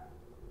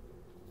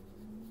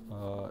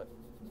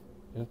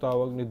 yung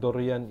tawag ni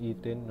Dorian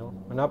Iten, no?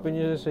 Hanapin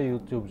niyo sa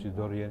YouTube si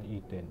Dorian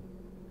Iten.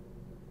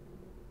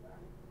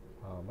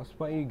 Mas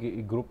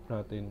maigi, i-group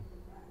natin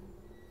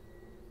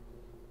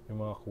yung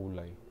mga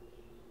kulay.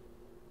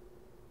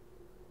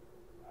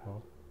 No?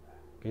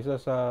 Kaysa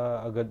sa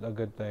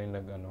agad-agad tayong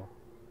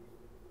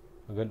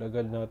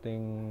agad-agad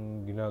nating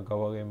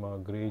ginagawa yung mga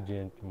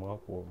gradient, yung mga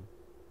form,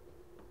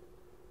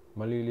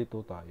 malilito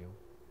tayo.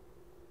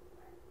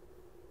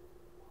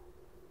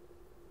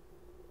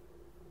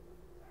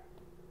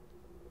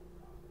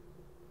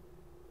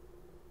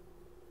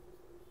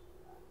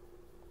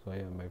 So,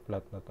 ayan, may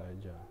flat na tayo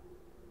dyan.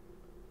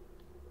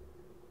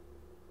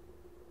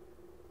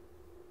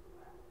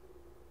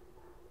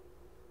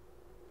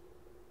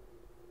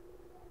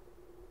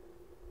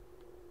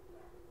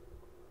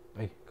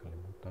 Ay,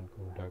 kalimutan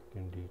kong dark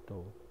yun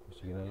dito.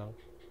 Sige na lang.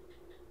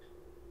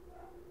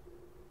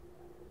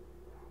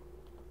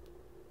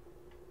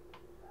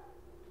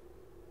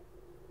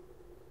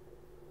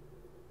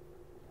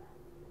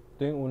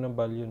 Ito yung unang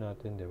value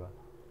natin, di ba?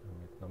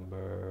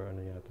 Number,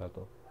 ano yata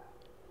to?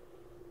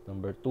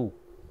 Number 2.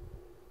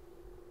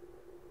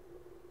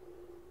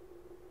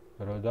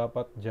 Pero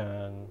dapat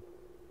dyan,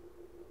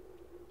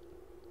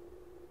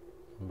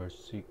 number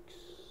 6,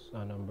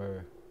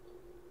 number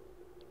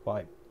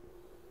 5.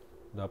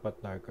 Dapat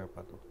darker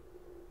pa to.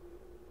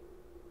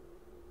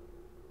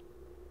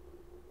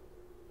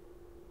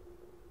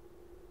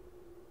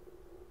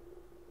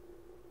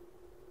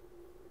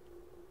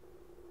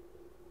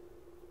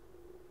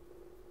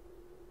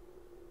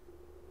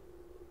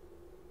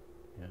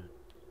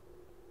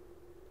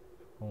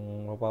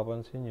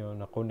 mapapansin nyo,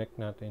 na-connect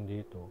natin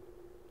dito.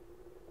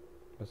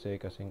 Kasi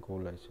kasing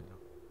kulay sila.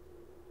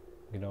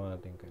 Ginawa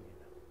natin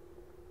kanina.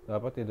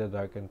 Dapat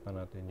i-darken pa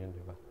natin yun, di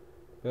ba?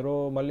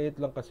 Pero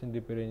maliit lang kasi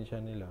diferensya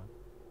nila.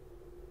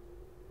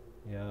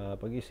 Kaya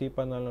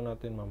pag-isipan na lang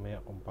natin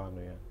mamaya kung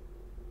paano yan.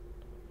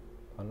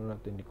 Paano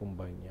natin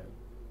i-combine yan.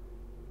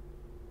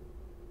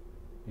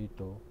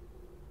 Dito.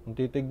 Kung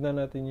titignan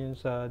natin yun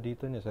sa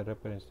dito niya, sa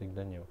reference,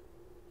 tignan nyo.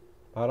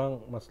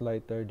 Parang mas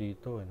lighter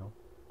dito, no?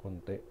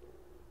 Konti.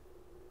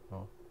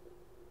 No?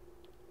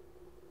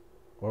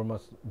 Or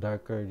mas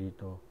darker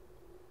dito.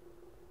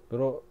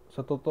 Pero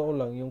sa totoo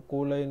lang, yung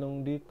kulay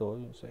nung dito,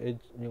 yung sa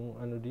edge, yung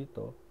ano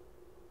dito,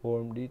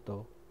 form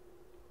dito,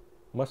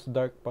 mas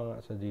dark pa nga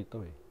sa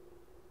dito eh.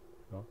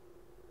 No?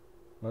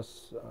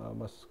 Mas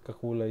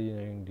kakulay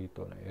na yung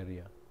dito na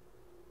area.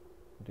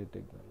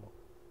 Titignan mo.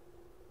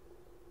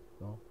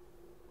 No?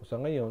 Sa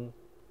ngayon,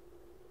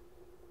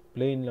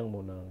 plain lang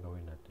muna ang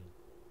gawin natin.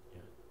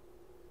 Yan.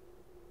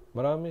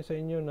 Marami sa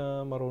inyo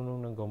na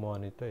marunong nang gumawa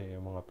nito eh,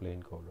 yung mga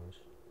plain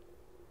colors.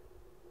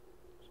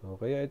 So,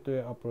 kaya ito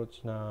yung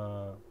approach na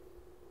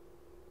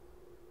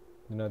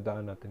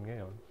dinadaan natin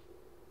ngayon.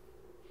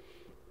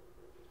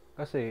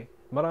 Kasi,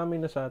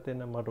 marami na sa atin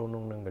na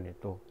marunong ng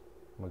ganito.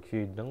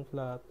 Mag-shade ng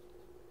flat.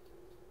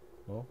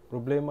 No?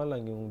 Problema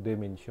lang yung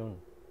dimension.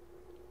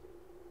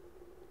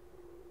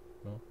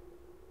 No?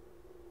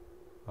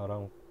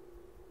 Parang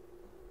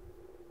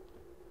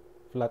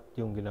flat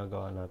yung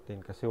ginagawa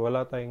natin. Kasi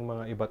wala tayong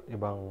mga iba't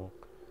ibang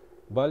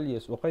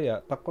values. O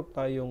kaya, takot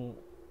tayong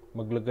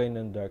maglagay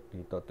ng dark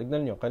dito.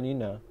 Tignan nyo,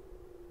 kanina,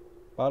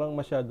 parang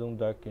masyadong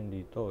dark yun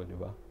dito, di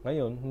ba?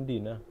 Ngayon, hindi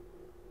na.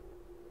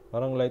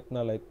 Parang light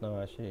na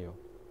nga siya, yo.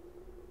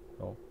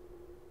 No?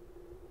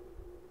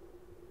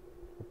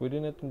 So,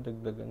 pwede natin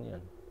dagdagan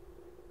yan.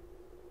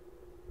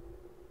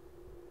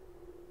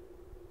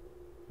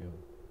 Yun.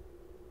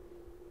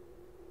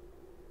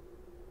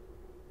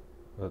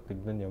 So,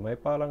 tignan nyo, may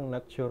parang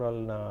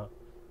natural na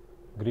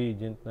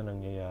gradient na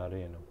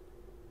nangyayari, no?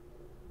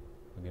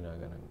 Pag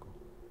ginaganan ko.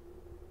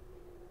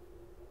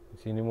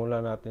 Sinimula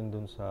natin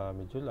dun sa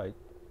medyo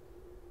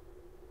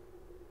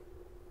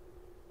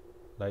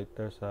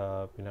lighter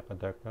sa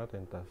pinaka-dark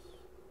natin, tas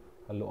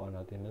haluan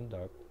natin ng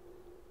dark.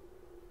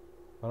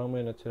 Parang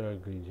may natural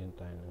gradient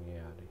tayo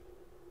nangyayari.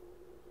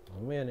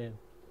 Mamaya na yan.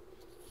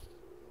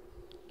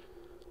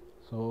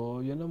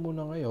 So, yan na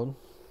muna ngayon.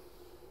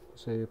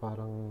 Kasi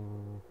parang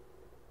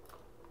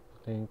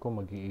tingin ko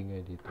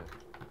mag-iingay dito.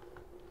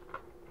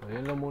 So,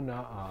 yan lang muna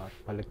at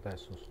balik tayo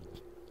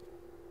susunod.